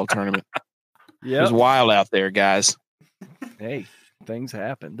softball tournament. Yeah, it was wild out there, guys. Hey, things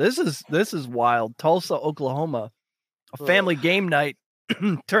happen. This is wild. Tulsa, Oklahoma. A family game night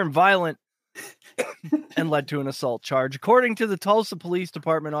turned violent and led to an assault charge. According to the Tulsa Police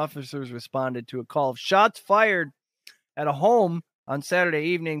Department, officers responded to a call of shots fired at a home on Saturday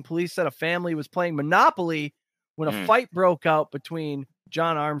evening. Police said a family was playing Monopoly when a fight broke out between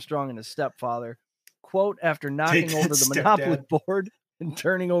John Armstrong and his stepfather. Quote, after knocking over the Monopoly board and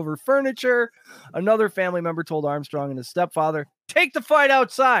turning over furniture, another family member told Armstrong and his stepfather, take the fight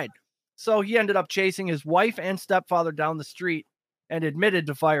outside. So he ended up chasing his wife and stepfather down the street and admitted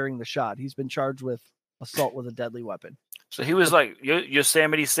to firing the shot. He's been charged with assault with a deadly weapon. So he was like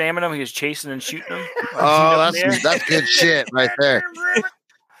Yosemite Samming him. He was chasing and shooting him. Oh, that's good shit right there.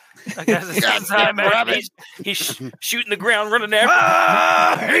 He's shooting the ground, running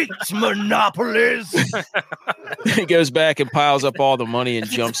after. Hates monopolies. He goes back and piles up all the money and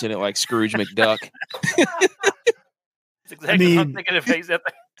jumps in it like Scrooge McDuck. That's exactly what I'm thinking of.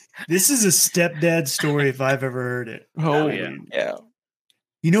 This is a stepdad story if I've ever heard it. Oh yeah.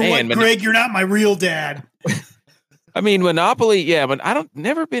 You know what, Greg? You're not my real dad. I mean, Monopoly, yeah, but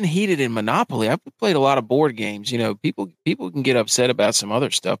never been heated in Monopoly. I've played a lot of board games. You know, people can get upset about some other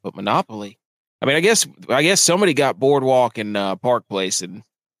stuff, but Monopoly. I mean, I guess somebody got Boardwalk and Park Place, and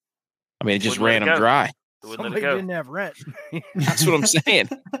I mean, it just ran them dry. Somebody didn't have rent. That's what I'm saying.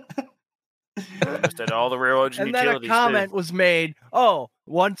 Just had all the railroads and then utilities. A comment was made. Oh,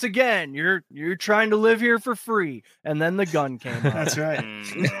 once again, you're trying to live here for free, and then the gun came out. That's right.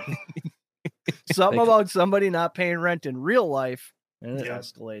 Something about somebody not paying rent in real life, and it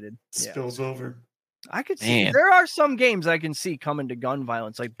escalated. Spills over. I could see there are some games I can see coming to gun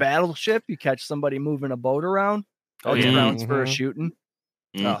violence, like Battleship. You catch somebody moving a boat around. Grounds for a shooting.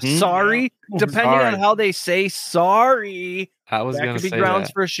 Sorry, depending on how they say sorry, I was going to say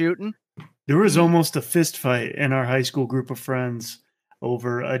grounds for a shooting. There was almost a fist fight in our high school group of friends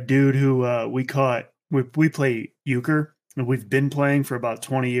over a dude who we caught. We play euchre, and we've been playing for about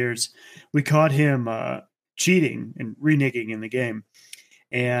 20 years. We caught him cheating and reneging in the game.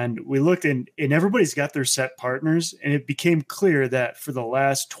 And we looked, and everybody's got their set partners, and it became clear that for the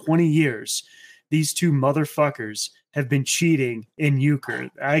last 20 years, these two motherfuckers have been cheating in euchre.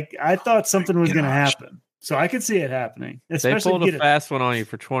 I thought something was going to happen, so I could see it happening. They pulled a fast one on you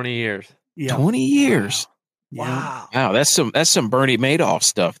for 20 years. Yeah. 20 years. Wow. Wow, that's some Bernie Madoff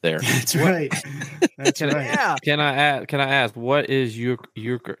stuff there. That's right. That's right. Yeah. Can I ask what is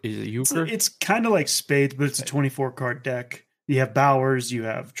euchre? Is it euchre? It's kind of like spades, but it's a 24 card deck. You have bowers, you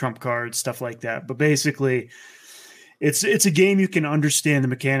have trump cards, stuff like that. But basically, it's a game you can understand the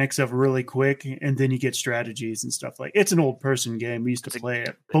mechanics of really quick, and then you get strategies and stuff like. It's an old person game. We used to play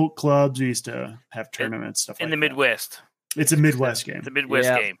at boat clubs. We used to have tournaments, stuff like that. In the Midwest. It's a Midwest game. It's a Midwest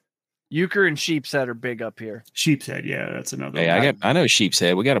game. Euchre and Sheep's Head are big up here. Sheep's Head, yeah, that's another. Hey, I know Sheep's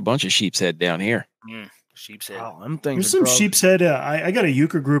Head. We got a bunch of Sheep's Head down here. Sheep's Head. Oh, them things. There's some Sheep's Head. I got a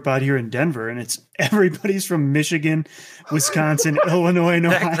euchre group out here in Denver, and it's everybody's from Michigan, Wisconsin, Illinois, and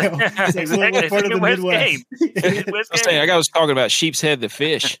Ohio. It's like, what part of the Midwest? I was talking about Sheep's Head, the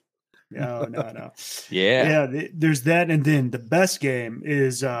fish. No. Yeah. There's that, and then the best game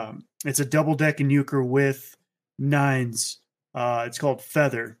is it's a double deck in euchre with nines. It's called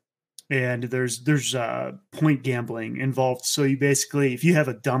Feather. And there's point gambling involved. So you basically, if you have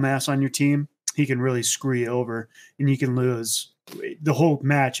a dumbass on your team, he can really screw you over, and you can lose the whole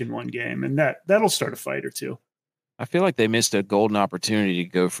match in one game. And that'll start a fight or two. I feel like they missed a golden opportunity to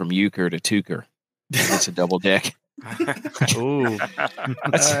go from euchre to tuchre. It's a double deck. Ooh.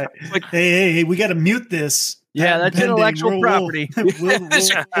 Hey, we got to mute this. Yeah, that's intellectual property.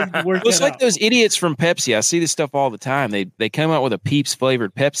 It's like those idiots from Pepsi. I see this stuff all the time. They come out with a Peeps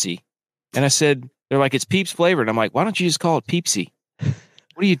flavored Pepsi. And I said, they're like, it's Peeps flavored. I'm like, why don't you just call it Peepsy?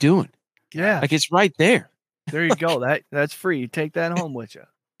 What What are you doing? Yeah. Like it's right there. There you go. That's free. Take that home with you.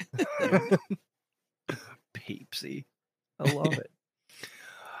 Peepsy. I love it.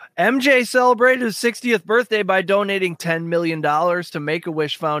 MJ celebrated his 60th birthday by donating $10 million to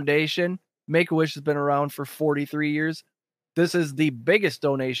Make-A-Wish Foundation. Make-A-Wish has been around for 43 years. This is the biggest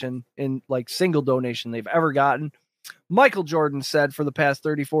donation single donation they've ever gotten. Michael Jordan said for the past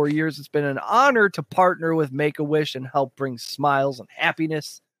 34 years, it's been an honor to partner with Make-A-Wish and help bring smiles and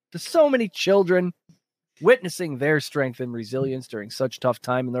happiness to so many children. Witnessing their strength and resilience during such tough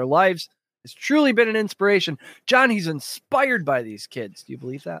time in their lives has truly been an inspiration. John, he's inspired by these kids. Do you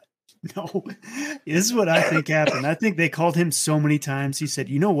believe that? No, this is what I think happened. I think they called him so many times. He said,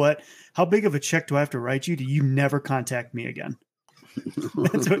 you know what? How big of a check do I have to write you? Do you never contact me again?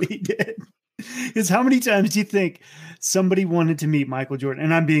 That's what he did. Because how many times do you think somebody wanted to meet Michael Jordan?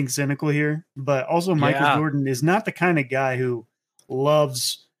 And I'm being cynical here, but also Michael Jordan is not the kind of guy who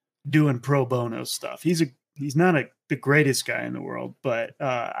loves doing pro bono stuff. He's not the greatest guy in the world, but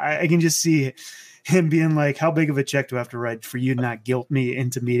I can just see him being like, how big of a check do I have to write for you to not guilt me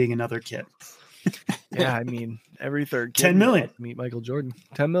into meeting another kid? Yeah, I mean, every third kid 10 million. Meet Michael Jordan.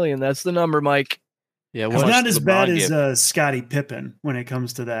 10 million. That's the number, Mike. Yeah, it's not as bad as Scottie Pippen when it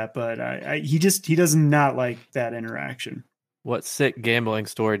comes to that, but he does not like that interaction. What sick gambling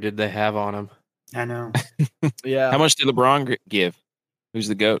story did they have on him? I know. Yeah. How much did LeBron give? Who's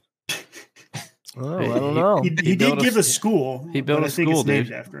the GOAT? Oh, I don't know. He did give a school. He built a school,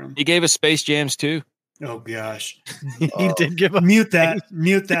 dude. After him. He gave us Space Jams too. Oh gosh. He did give a mute that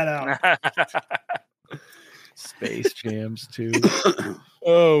out. Space Jams too.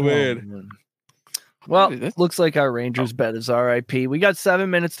 Oh man. Well, looks like our Rangers bet is RIP. We got 7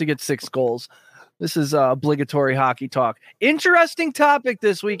 minutes to get 6 goals. This is obligatory hockey talk. Interesting topic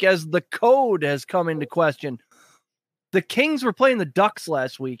this week as the code has come into question. The Kings were playing the Ducks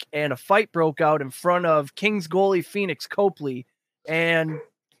last week, and a fight broke out in front of Kings goalie Phoenix Copley. And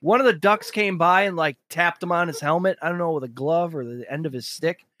one of the Ducks came by and tapped him on his helmet. I don't know, with a glove or the end of his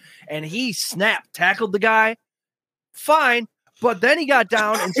stick. And he snapped, tackled the guy. Fine. But then he got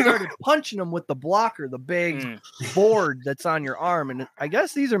down and started punching him with the blocker, the big board that's on your arm. And I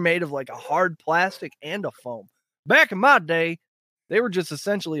guess these are made of a hard plastic and a foam. Back in my day, they were just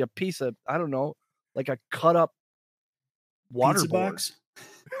essentially a piece of, I don't know, a cut up water box.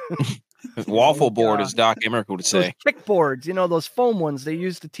 Waffle board, as Doc Emmerich would say. Those kickboards, those foam ones they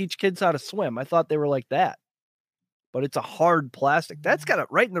used to teach kids how to swim. I thought they were like that. But it's a hard plastic. That's got it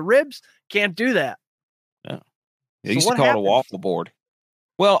right in the ribs. Can't do that. No. They used to call it a waffle board.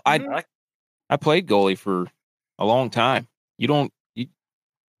 Well, I played goalie for a long time. You don't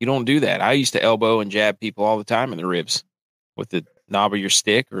do that. I used to elbow and jab people all the time in the ribs with the knob of your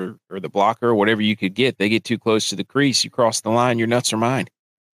stick or the blocker or whatever you could get. They get too close to the crease, you cross the line, your nuts are mine.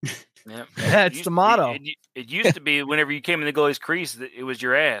 Yeah, that's the motto. It used to be whenever you came in the goalie's crease, it was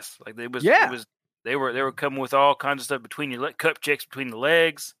your ass. They were coming with all kinds of stuff between your cup checks between the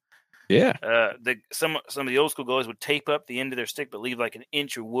legs. Yeah. Some of the old school goalies would tape up the end of their stick, but leave an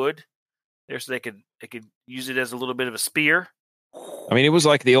inch of wood there so they could use it as a little bit of a spear. I mean, it was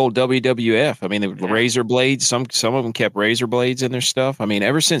like the old WWF. I mean, the razor blades. Some of them kept razor blades in their stuff. I mean,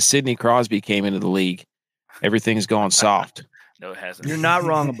 ever since Sidney Crosby came into the league, everything's gone soft. No, it hasn't. You're not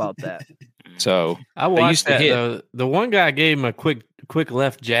wrong about that. So I watched that though. The one guy gave him a quick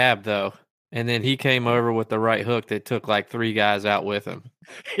left jab though, and then he came over with the right hook that took 3 guys out with him.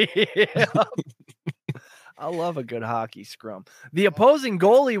 Yeah. I love a good hockey scrum. The opposing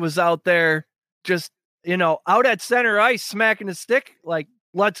goalie was out there just, out at center ice smacking his stick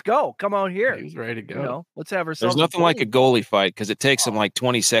let's go. Come out here. He was ready to go. Let's have ourselves. There's nothing like a goalie fight because it takes them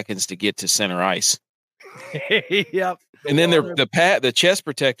 20 seconds to get to center ice. Yep. And then the chest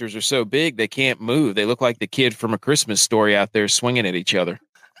protectors are so big they can't move. They look like the kid from A Christmas Story out there swinging at each other.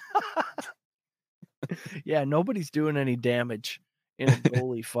 Yeah, nobody's doing any damage in a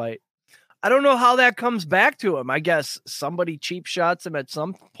goalie fight. I don't know how that comes back to him. I guess somebody cheap shots him at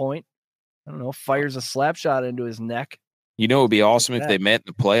some point. I don't know, fires a slap shot into his neck. It would be awesome if they met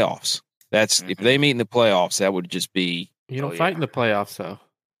in the playoffs. If they meet in the playoffs, that would just be. You don't fight in the playoffs, though.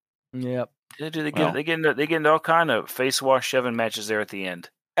 Yep. They get into all kind of face wash shoving matches there at the end.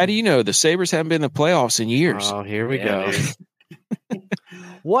 How do you know the Sabres haven't been in the playoffs in years? Oh, here we go.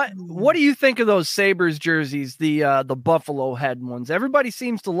 What do you think of those Sabres jerseys, the buffalo head ones? Everybody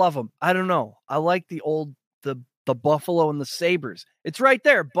seems to love them. I don't know. I like the buffalo and the Sabres. It's right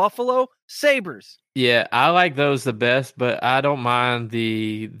there. Buffalo, Sabres. Yeah, I like those the best, but I don't mind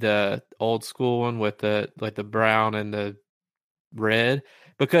the old school one with the brown and the red.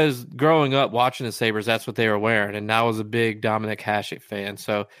 because growing up watching the Sabres, that's what they were wearing, and I was a big Dominic Hasek fan.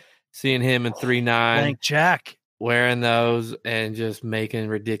 So seeing him in 3-9, Blank check, wearing those and just making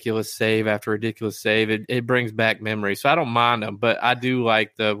ridiculous save after ridiculous save, it brings back memories. So I don't mind them, but I do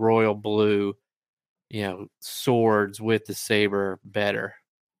like the royal blue, swords with the saber better.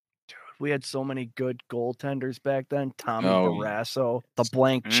 We had so many good goaltenders back then. Tommy Barrasso, the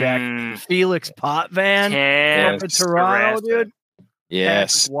blank check, Felix Potvin, from Toronto, dude.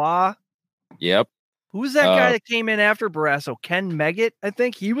 Yes. Waugh. Yep. Who's that guy that came in after Barrasso? Ken Meggett, I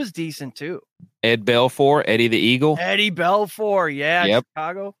think he was decent too. Ed Belfour, Eddie the Eagle. Eddie Belfour,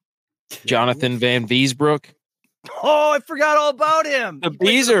 Chicago. Jonathan Van Viesbroek. Oh, I forgot all about him. The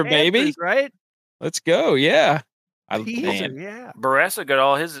Beezer, baby. Right? Let's go. Yeah. Barrasso got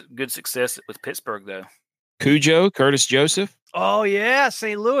all his good success with Pittsburgh, though. Cujo, Curtis Joseph. Oh, yeah.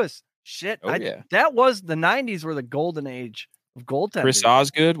 St. Louis. Shit. Yeah. That was the 90s were the golden age of goaltending. Chris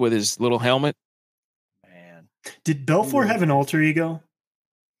Osgood with his little helmet. Man. Did Belfour have an alter ego?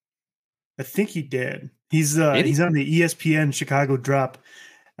 I think he did. He's on the ESPN Chicago drop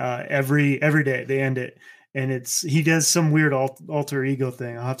every day. They end it. And he does some weird alter ego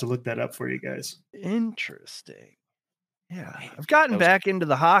thing. I'll have to look that up for you guys. Interesting. Yeah. I've gotten back into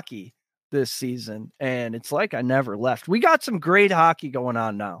the hockey this season, and it's like I never left. We got some great hockey going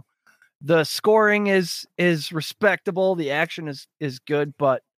on now. The scoring is respectable. The action is good,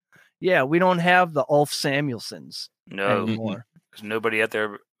 but yeah, we don't have the Ulf Samuelsons anymore. There's nobody out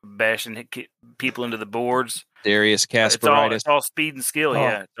there bashing people into the boards. Darius Kasparaitis. It's all speed and skill.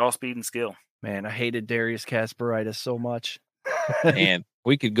 Yeah, it's all speed and skill. Man, I hated Darius Kasparaitis so much. And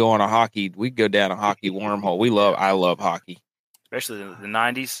we could go on we could go down a hockey wormhole. I love hockey. Especially the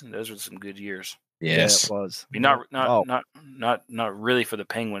 90s. Those were some good years. Yes. Yeah, it was. I mean, not really for the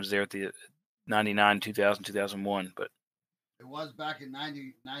Penguins there at the 99, 2000, 2001, but it was back in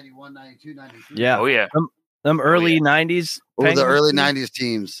 90, 91, 92, 93. Yeah. Oh, yeah. Them early 90s. Oh, the early 90s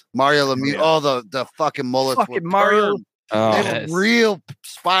teams. Mario Lemieux. Oh, the fucking mullets. Fucking Mario. Real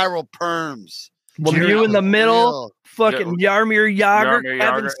spiral perms. Lemieux in the middle. Fucking Jaromir Jagr.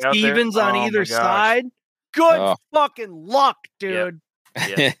 Evan Stevens on either side. Good fucking luck, dude.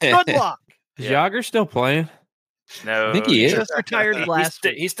 Yeah. Good luck. Is Jagr still playing? No. I think he is. Just retired last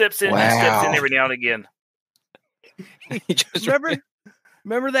week. He steps in. Wow. He steps in every now and again.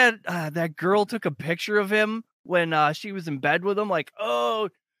 Remember that girl took a picture of him when she was in bed with him, like, oh,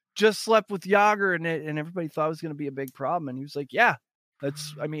 just slept with Jagr, and everybody thought it was going to be a big problem, and he was like, yeah,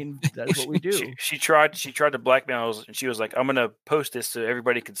 that's what we do. She tried to blackmail us, and she was like, I'm going to post this so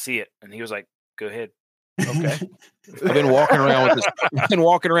everybody can see it, and he was like, go ahead. Okay. I've been walking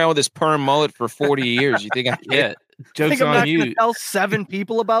around with this perm mullet for 40 years. You think I get? Joke's I'm on you. Tell 7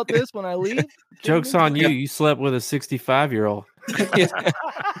 people about this when I leave. Joke's on you. You slept with a 65-year-old.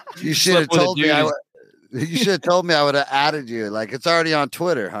 You should have told me. You should have told me. I would have added you. Like, it's already on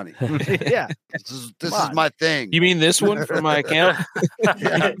Twitter, honey. Yeah, this is my thing. You mean this one from my account?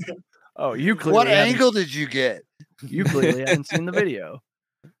 Yeah. Oh, you clearly. What angle did you get? You clearly haven't seen the video.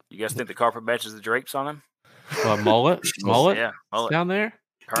 You guys think the carpet matches the drapes on him? Mullet? Yeah, mullet down there.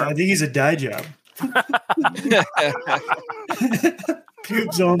 I think he's a dye job.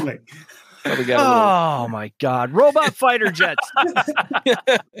 Pubes only. Oh my God! Robot fighter jets.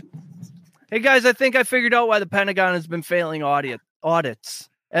 Hey guys, I think I figured out why the Pentagon has been failing audits.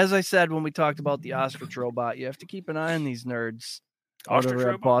 As I said when we talked about the ostrich robot, you have to keep an eye on these nerds.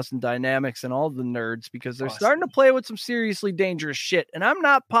 Boston Dynamics and all the nerds, because they're starting to play with some seriously dangerous shit, and I'm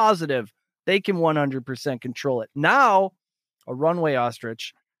not positive they can 100% control it. Now, a runway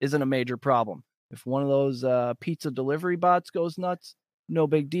ostrich isn't a major problem. If one of those pizza delivery bots goes nuts, no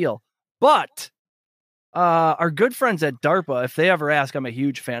big deal. But our good friends at DARPA, if they ever ask, I'm a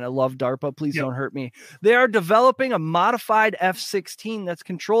huge fan. I love DARPA. Please don't hurt me. They are developing a modified F-16 that's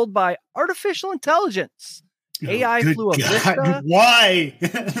controlled by artificial intelligence. AI flew a Vista. Why?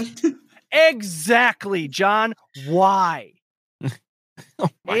 Exactly, John. Why?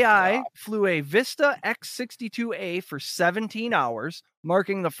 AI flew a Vista X-62A for 17 hours,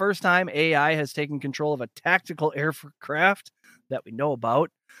 marking the first time AI has taken control of a tactical aircraft that we know about.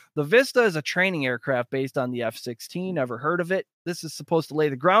 The Vista is a training aircraft based on the F-16. Ever heard of it? This is supposed to lay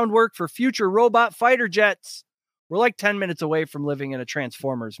the groundwork for future robot fighter jets. We're like 10 minutes away from living in a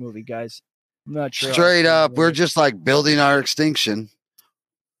Transformers movie, guys. I'm not sure. Straight up, we're just like building our extinction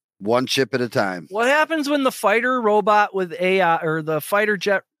one chip at a time. What happens when the fighter robot with AI, or the fighter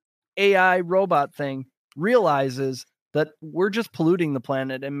jet AI robot thing, realizes that we're just polluting the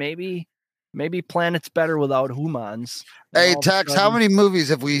planet, and maybe planet's better without humans? Hey, Tex, how many movies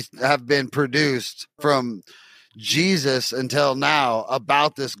have been produced from Jesus until now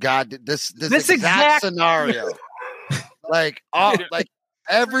about this this exact scenario. like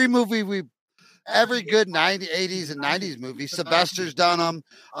every movie every good 80s and 90s movie, Sylvester's done them.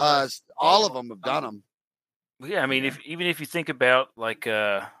 All of them have done them. Yeah, I mean, even if you think about like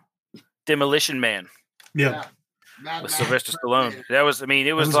Demolition Man, yeah, with Sylvester Stallone,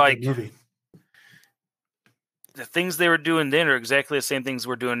 it was like the things they were doing then are exactly the same things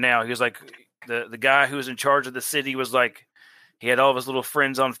we're doing now. He was like the guy who was in charge of the city was like he had all of his little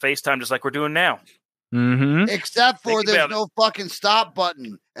friends on FaceTime, just like we're doing now. Mm-hmm. Except for there's no fucking stop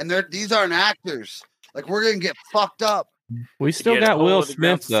button, and these aren't actors. Like we're gonna get fucked up. We still got Will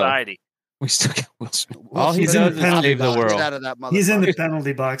Smith though. We still got Will Smith. All he does is save the world. He's in the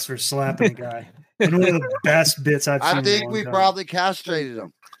penalty box for slapping a guy. One of the best bits I've seen. I think we probably castrated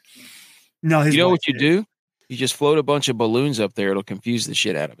him. No, you know what you do? You just float a bunch of balloons up there. It'll confuse the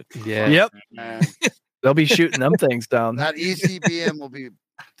shit out of it. Yeah. Yep. They'll be shooting them things down. That ECBM will be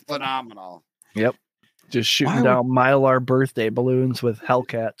phenomenal. Yep. Just shooting down Mylar birthday balloons with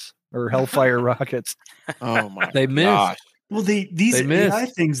Hellcats or Hellfire rockets. Oh my! They missed. Well, these AI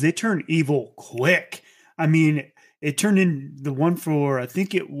things, they turn evil quick. I mean, it turned in the one for, I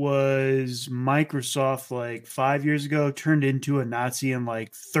think it was Microsoft like 5 years ago, turned into a Nazi in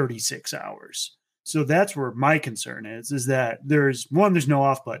like 36 hours. So that's where my concern is that there's no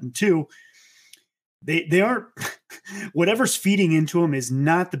off button. Two, they aren't whatever's feeding into them is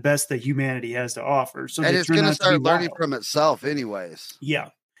not the best that humanity has to offer. So and it's going to start learning from itself anyways. Yeah.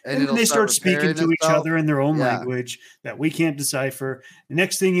 And they start speaking to each other in their own language that we can't decipher. The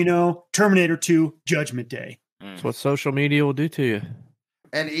next thing you know, Terminator 2, Judgment Day. That's what social media will do to you.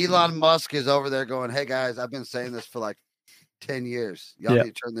 And Elon Musk is over there going, hey guys, I've been saying this for like 10 years. Y'all need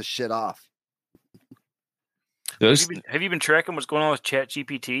to turn this shit off. Have you been tracking what's going on with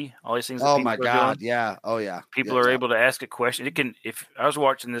ChatGPT? All these things. Oh my God! Yeah. Oh yeah. People are able to ask a question. It can. If I was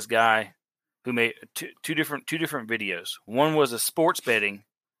watching this guy who made two different videos. One was a sports betting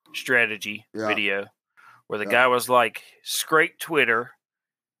strategy video where the guy was like, scrape Twitter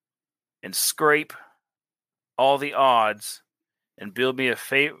and scrape all the odds and build me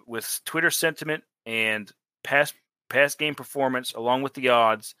with Twitter sentiment and past game performance along with the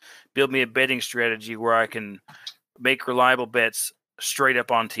odds, build me a betting strategy where I can make reliable bets straight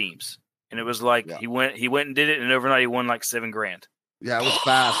up on teams. And it was like he went and did it, and overnight he won like $7,000. Yeah, it was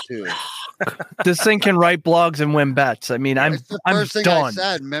fast too. This thing can write blogs and win bets. I mean, it's the first thing done. I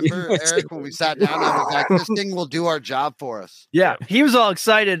said. Remember, Eric, when we sat down, I was like, "This thing will do our job for us." Yeah, he was all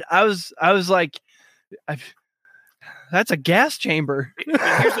excited. I was like, that's a gas chamber.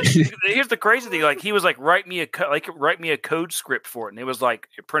 Here's the crazy thing. Like he was like, write me a code script for it, and it was like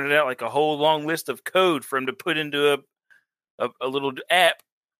it printed out like a whole long list of code for him to put into a little app.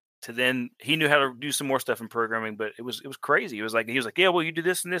 To then he knew how to do some more stuff in programming, but it was crazy. He was like, yeah, well, you do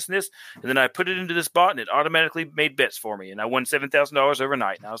this and this and this, and then I put it into this bot, and it automatically made bets for me, and I won $7,000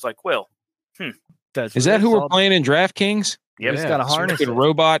 overnight. And I was like, well, is that who we're playing in DraftKings? Yep. It's got a harness. A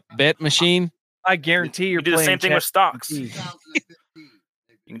robot bet machine. I guarantee you're do the same thing with stocks. You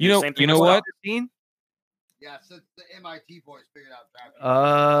know what? Yeah, since the MIT boys figured out DraftKings.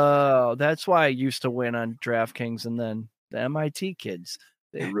 Oh, that's why I used to win on DraftKings, and then the MIT kids.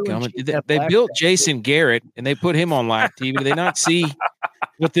 They built Jason Garrett and they put him on live TV. Do they not see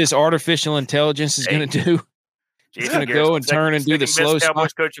what this artificial intelligence is going to do? He's going to go and turn and do the slow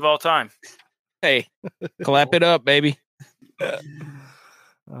Cowboys coach of all time. Hey, clap it up, baby.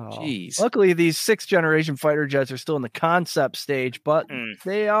 Jeez. Luckily, these 6th generation fighter jets are still in the concept stage, but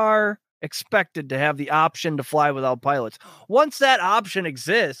they are expected to have the option to fly without pilots. Once that option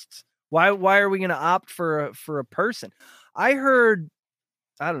exists, why are we going to opt for a person? I heard,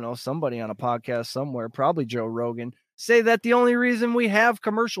 I don't know, somebody on a podcast somewhere, probably Joe Rogan, say that the only reason we have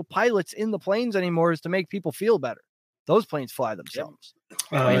commercial pilots in the planes anymore is to make people feel better. Those planes fly themselves.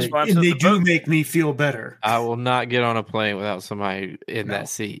 And they do make me feel better. I will not get on a plane without somebody in that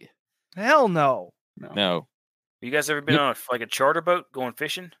seat. Hell no. No. You guys ever been on a charter boat going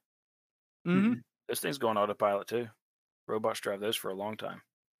fishing? Mm-hmm. Those things go on autopilot too. Robots drive those for a long time.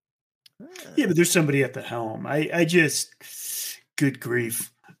 Yeah, but there's somebody at the helm. I just, good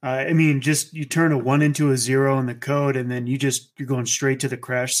grief. I mean, just you turn a 1 into a 0 in the code, and then you're going straight to the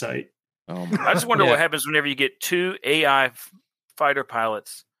crash site. I just wonder what happens whenever you get 2 AI fighter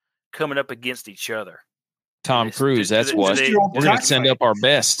pilots coming up against each other. Tom Cruise, that's what. We're going to send up our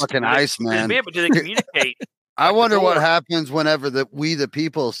best. Fucking Iceman. But do they communicate? I wonder what happens whenever we the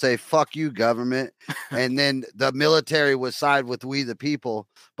people say, fuck you, government. And then the military would side with we the people.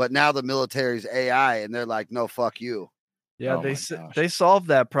 But now the military's AI, and they're like, no, fuck you. Yeah, Oh they solved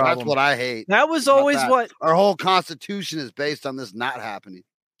that problem. That's what I hate. That was always what our whole Constitution is based on. This not happening.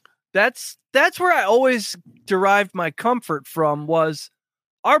 That's where I always derived my comfort from. Was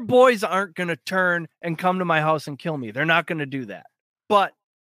our boys aren't going to turn and come to my house and kill me. They're not going to do that. But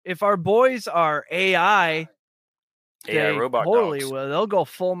if our boys are AI robot totally dogs. will. They'll go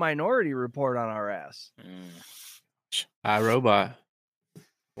full Minority Report on our ass. iRobot.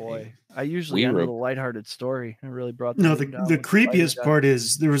 Boy, I usually end with a lighthearted story. I really brought the creepiest part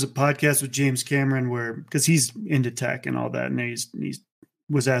is there was a podcast with James Cameron where, because he's into tech and all that, and he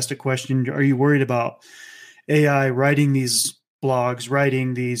was asked a question: are you worried about AI writing these blogs,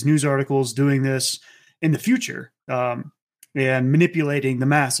 writing these news articles, doing this in the future, and manipulating the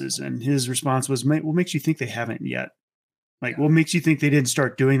masses? And his response was, what makes you think they haven't yet? Like, what makes you think they didn't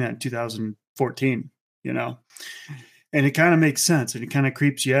start doing that in 2014? You know? And it kind of makes sense, and it kind of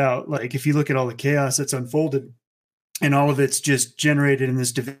creeps you out. Like, if you look at all the chaos that's unfolded, and all of it's just generated in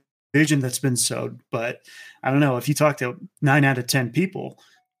this division that's been sowed. But I don't know, if you talk to 9 out of 10 people,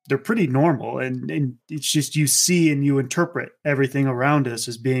 they're pretty normal. And it's just, you see and you interpret everything around us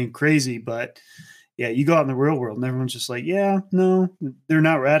as being crazy. But yeah, you go out in the real world and everyone's just like, yeah, no, they're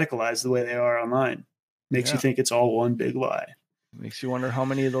not radicalized the way they are online. Makes you think it's all one big lie. Makes you wonder how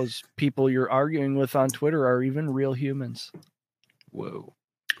many of those people you're arguing with on Twitter are even real humans. Whoa.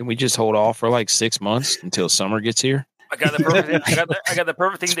 Can we just hold off for like 6 months until summer gets here? I got the perfect thing. I got the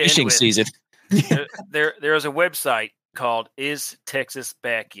perfect thing to end Fishing with. season. There is a website called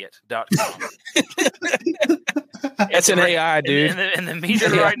istexasbackyet.com. That's an AI, dude. And the meter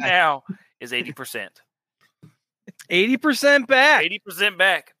right now is 80%. 80% back. 80%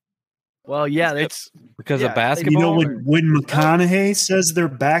 back. Well, yeah, it's because of basketball. You know, when McConaughey says they're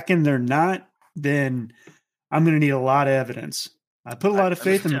back and they're not, then I'm going to need a lot of evidence. I put a lot of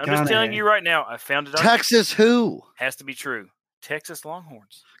faith in McConaughey. I'm just telling you right now. I found it. Texas who? Has to be true. Texas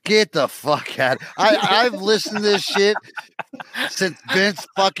Longhorns. Get the fuck out. I've listened to this shit since Vince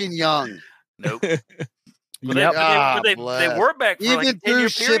fucking Young. Nope. Yep. They were back for even like through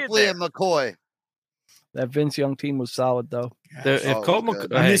Shipley and McCoy. That Vince Young team was solid, though. If Colt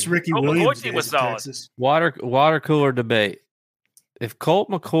I miss Ricky Williams. McCoy was solid. Texas. Water cooler debate. If Colt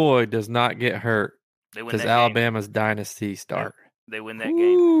McCoy does not get hurt, does Alabama's dynasty start? They win that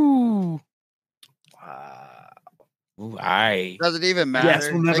game. Doesn't even matter. Yes,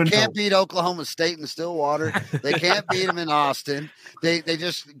 we'll never they can't know. beat Oklahoma State in Stillwater. They can't beat them in Austin. They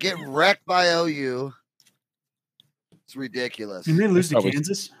just get wrecked by OU. It's ridiculous. Didn't they lose to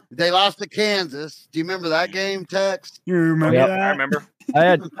Kansas? They lost to Kansas. Do you remember that game, Tex? You remember Yep. that? I remember.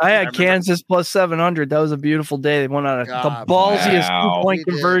 I had Kansas plus 700. That was a beautiful day. They went on the ballsiest 2-point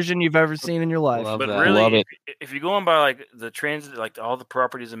conversion you've ever seen in your life. Love But that. really, Love it. if you're going by like the transit, like all the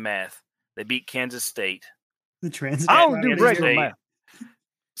properties of math, they beat Kansas State. The transit. I don't do Kansas regular State. math.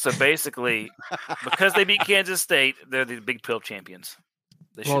 So basically, because they beat Kansas State, they're the Big 12 champions.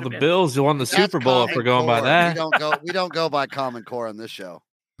 They Well, should the have been. Bills won the Super Bowl if we're going by that. We don't go by Common Core on this show.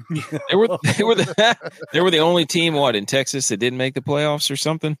 They were the only team in Texas that didn't make the playoffs or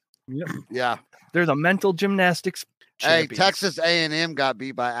something. Yep. Yeah. They're the mental gymnastics. Hey, champions. Texas A&M got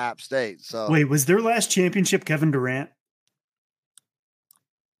beat by App State. So Wait, was their last championship Kevin Durant?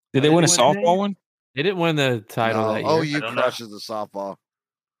 Did they win a softball one? They didn't win the title that year. OU I don't know. crushes the softball.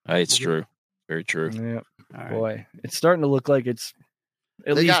 It's true. Very true. Yep. All right. Boy, it's starting to look like it's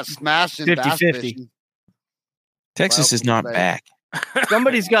at They least got smashed in bass 50-50. fishing. Texas is not Right. back.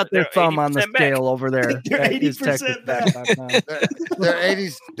 somebody's got their They're thumb on the 80% back. scale over there. They're at 80% back. istexasback.com. They're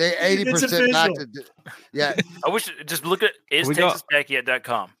 80% back official. to yeah. I wish just look at We got-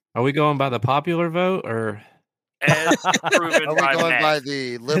 istexasbackyet.com. Are we going by the popular vote or? As proven Are we by going math. by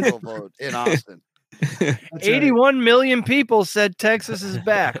the liberal vote in Austin? That's right. 81 million people said Texas is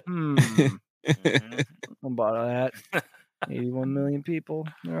back. Mhm. How about that? 81 million people.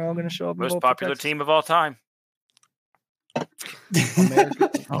 They're all going to show up. and Most vote for popular Texas. team of all time.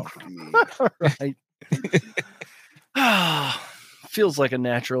 America. Oh, right. Feels like a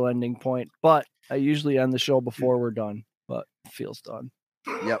natural ending point, but I usually end the show before we're done. But it feels done.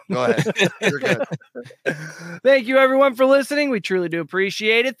 Yep. Go ahead. You're good. Thank you, everyone, for listening. We truly do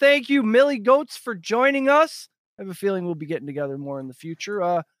appreciate it. Thank you, Millie Goats, for joining us. I have a feeling we'll be getting together more in the future.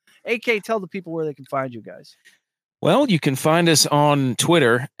 AK, tell the people where they can find you guys. Well, you can find us on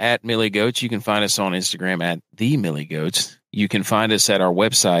Twitter at Millie Goats. You can find us on Instagram at The Millie Goats. You can find us at our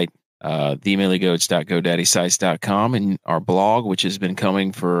website, themillygoats.godaddysites.com, and our blog, which has been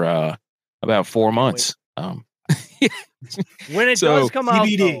coming for about 4 months. When it So, does come out,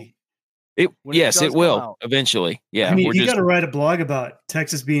 TBD. Yes, it does will come out. eventually. Yeah, I mean, we're you just got to write a blog about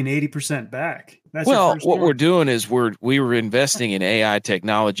Texas being 80% back. That's your well. first What story. we're doing is we were investing in AI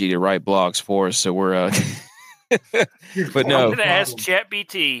technology to write blogs for us. So we're but I'm no, going to ask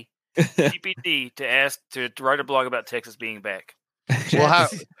GPT to write a blog about Texas being back. We'll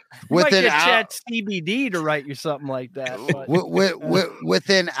have You might within get hou- Chat CBD to write you something like that. But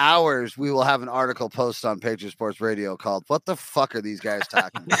within hours, we will have an article post on Patriot Sports Radio called "What the fuck are these guys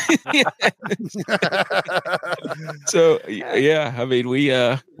talking about?" So yeah, I mean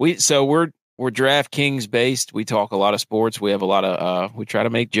we're DraftKings based. We talk a lot of sports. We have a lot of we try to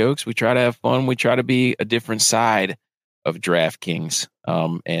make jokes. We try to have fun. We try to be a different side of DraftKings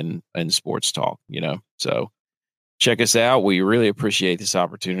and sports talk. So check us out. We really appreciate this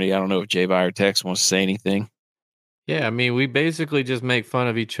opportunity. I don't know if J-Vi or Tex wants to say anything. Yeah, I mean, we basically just make fun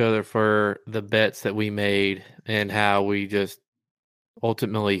of each other for the bets that we made and how we just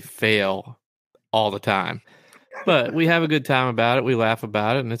ultimately fail all the time. But we have a good time about it. We laugh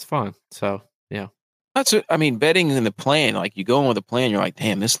about it, and it's fun. So, yeah. That's what I mean. Betting in the plan, like you go in with a plan, you're like,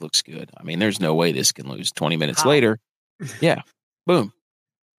 damn, this looks good. I mean, there's no way this can lose. 20 minutes later, yeah, boom,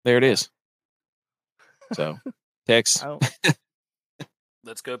 there it is. So, Tex.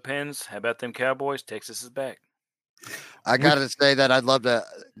 Let's go, Pens. How about them Cowboys? Texas is back. I gotta say that I'd love to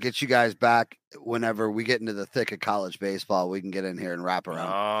get you guys back whenever we get into the thick of college baseball. We can get in here and wrap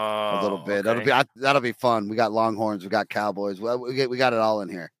around a little bit. Okay. That'll be fun. We got Longhorns, we got Cowboys. Well, we got it all in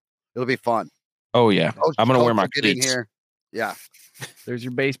here. It'll be fun. Oh yeah, I'm gonna wear my get in cleats. here. Yeah, there's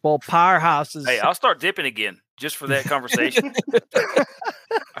your baseball powerhouses. Hey, I'll start dipping again just for that conversation.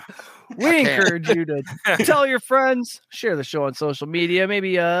 We encourage you to tell your friends, share the show on social media,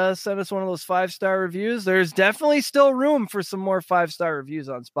 maybe send us one of those 5-star reviews. There's definitely still room for some more 5-star reviews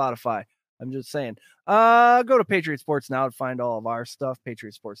on Spotify. I'm just saying. Go to Patriot Sports Now to find all of our stuff,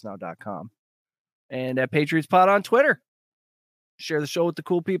 patriotsportsnow.com. And at Patriots Pod on Twitter. Share the show with the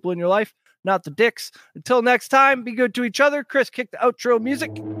cool people in your life, not the dicks. Until next time, be good to each other. Chris, kick the outro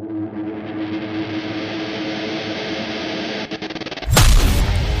music.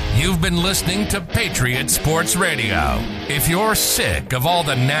 You've been listening to Patriot Sports Radio. If you're sick of all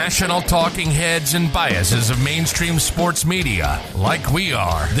the national talking heads and biases of mainstream sports media, like we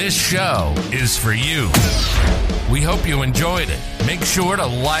are, this show is for you. We hope you enjoyed it. Make sure to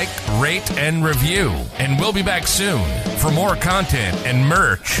like, rate, and review. And we'll be back soon. For more content and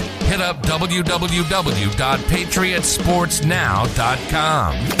merch, hit up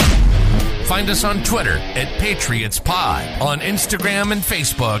www.patriotsportsnow.com. Find us on Twitter at PatriotsPod, on Instagram and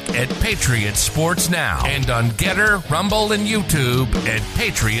Facebook at Patriot Sports Now, and on Getter, Rumble, and YouTube at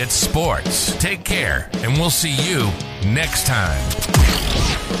Patriot Sports. Take care, and we'll see you next time.